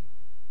humility.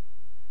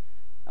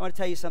 I want to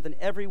tell you something.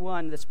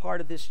 Everyone that's part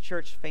of this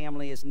church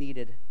family is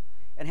needed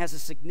and has a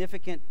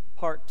significant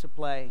part to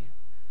play.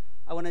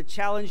 I want to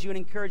challenge you and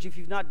encourage you, if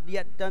you've not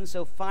yet done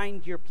so,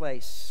 find your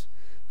place.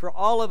 For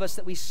all of us,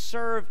 that we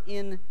serve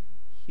in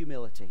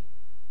humility.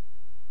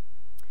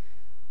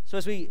 So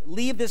as we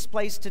leave this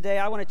place today,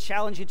 I want to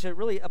challenge you to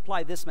really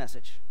apply this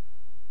message.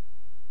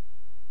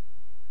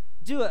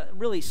 Do a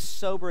really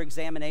sober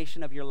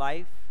examination of your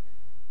life.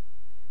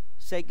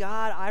 Say,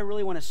 God, I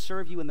really want to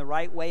serve you in the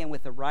right way and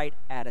with the right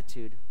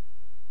attitude.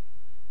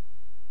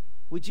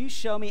 Would you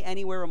show me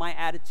anywhere where my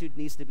attitude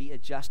needs to be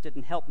adjusted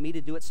and help me to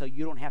do it so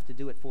you don't have to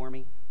do it for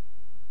me?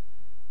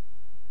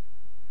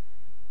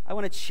 I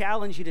want to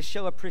challenge you to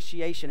show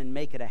appreciation and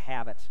make it a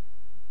habit.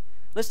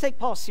 Let's take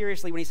Paul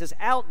seriously when he says,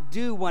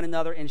 outdo one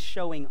another in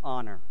showing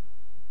honor.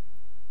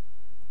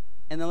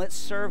 And then let's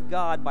serve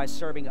God by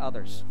serving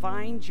others.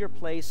 Find your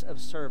place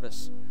of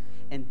service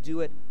and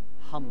do it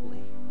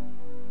humbly.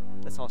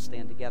 Let's all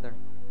stand together.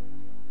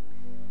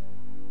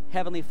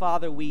 Heavenly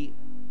Father, we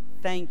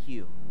thank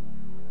you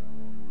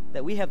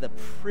that we have the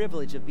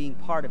privilege of being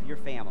part of your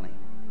family.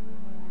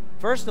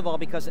 First of all,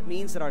 because it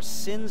means that our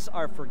sins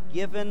are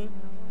forgiven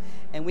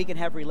and we can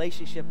have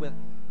relationship with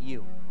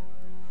you.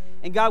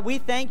 And God, we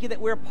thank you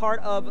that we're part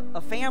of a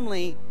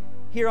family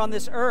here on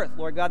this earth,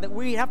 Lord God, that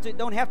we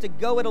don't have to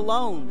go it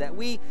alone, that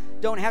we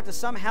don't have to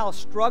somehow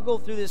struggle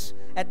through this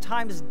at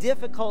times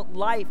difficult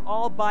life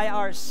all by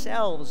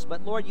ourselves.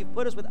 But Lord, you've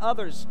put us with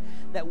others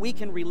that we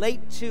can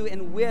relate to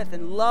and with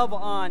and love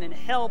on and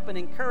help and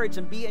encourage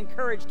and be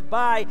encouraged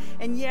by.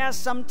 And yes,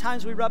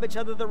 sometimes we rub each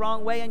other the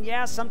wrong way, and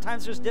yes,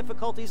 sometimes there's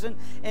difficulties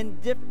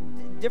and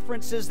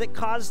differences that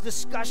cause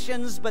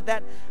discussions, but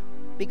that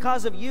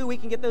because of you, we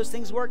can get those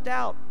things worked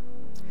out.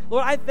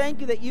 Lord, I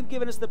thank you that you've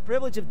given us the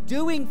privilege of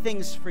doing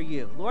things for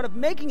you, Lord, of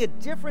making a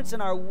difference in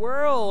our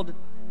world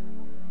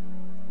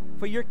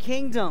for your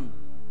kingdom.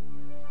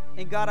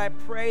 And God, I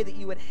pray that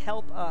you would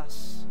help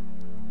us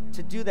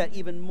to do that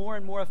even more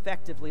and more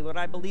effectively. Lord,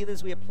 I believe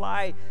as we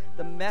apply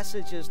the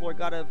messages, Lord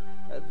God,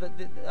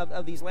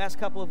 of these last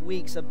couple of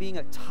weeks of being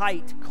a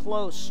tight,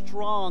 close,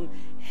 strong,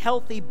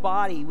 healthy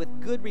body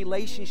with good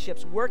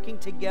relationships, working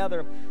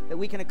together, that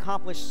we can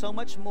accomplish so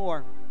much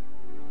more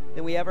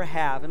than we ever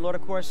have. And Lord,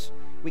 of course,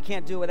 We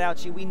can't do it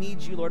without you. We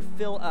need you, Lord.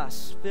 Fill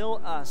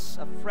us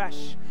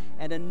afresh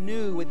and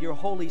anew with your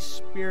Holy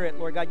Spirit,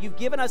 Lord God. You've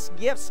given us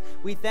gifts.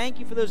 We thank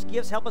you for those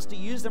gifts. Help us to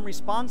use them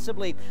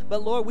responsibly.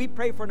 But Lord, we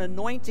pray for an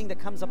anointing that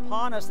comes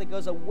upon us that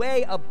goes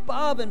way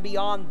above and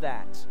beyond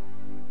that.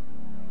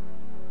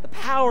 The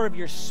power of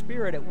your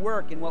Spirit at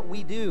work in what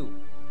we do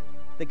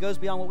that goes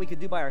beyond what we could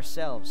do by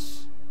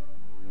ourselves.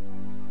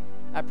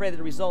 I pray that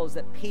the result is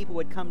that people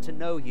would come to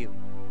know you.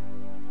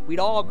 We'd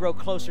all grow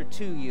closer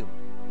to you.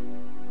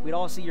 We'd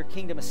all see your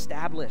kingdom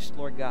established,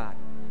 Lord God.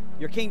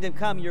 Your kingdom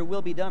come, your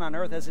will be done on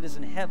earth as it is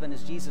in heaven,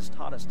 as Jesus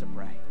taught us to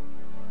pray.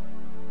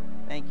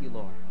 Thank you,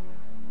 Lord.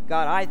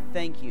 God, I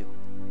thank you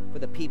for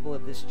the people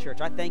of this church.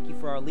 I thank you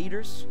for our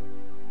leaders.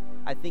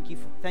 I thank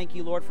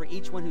you, Lord, for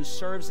each one who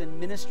serves in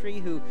ministry,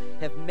 who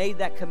have made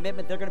that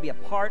commitment. They're going to be a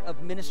part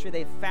of ministry.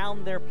 They've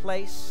found their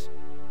place.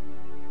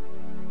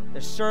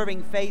 They're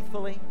serving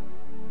faithfully.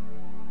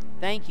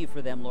 Thank you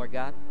for them, Lord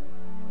God.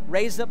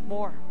 Raise up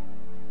more.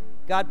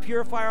 God,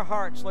 purify our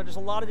hearts. Lord, there's a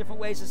lot of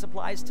different ways this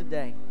applies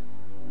today.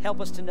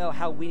 Help us to know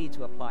how we need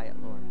to apply it,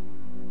 Lord.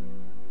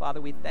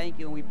 Father, we thank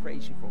you and we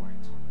praise you for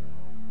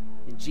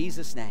it. In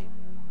Jesus' name,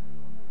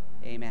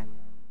 amen.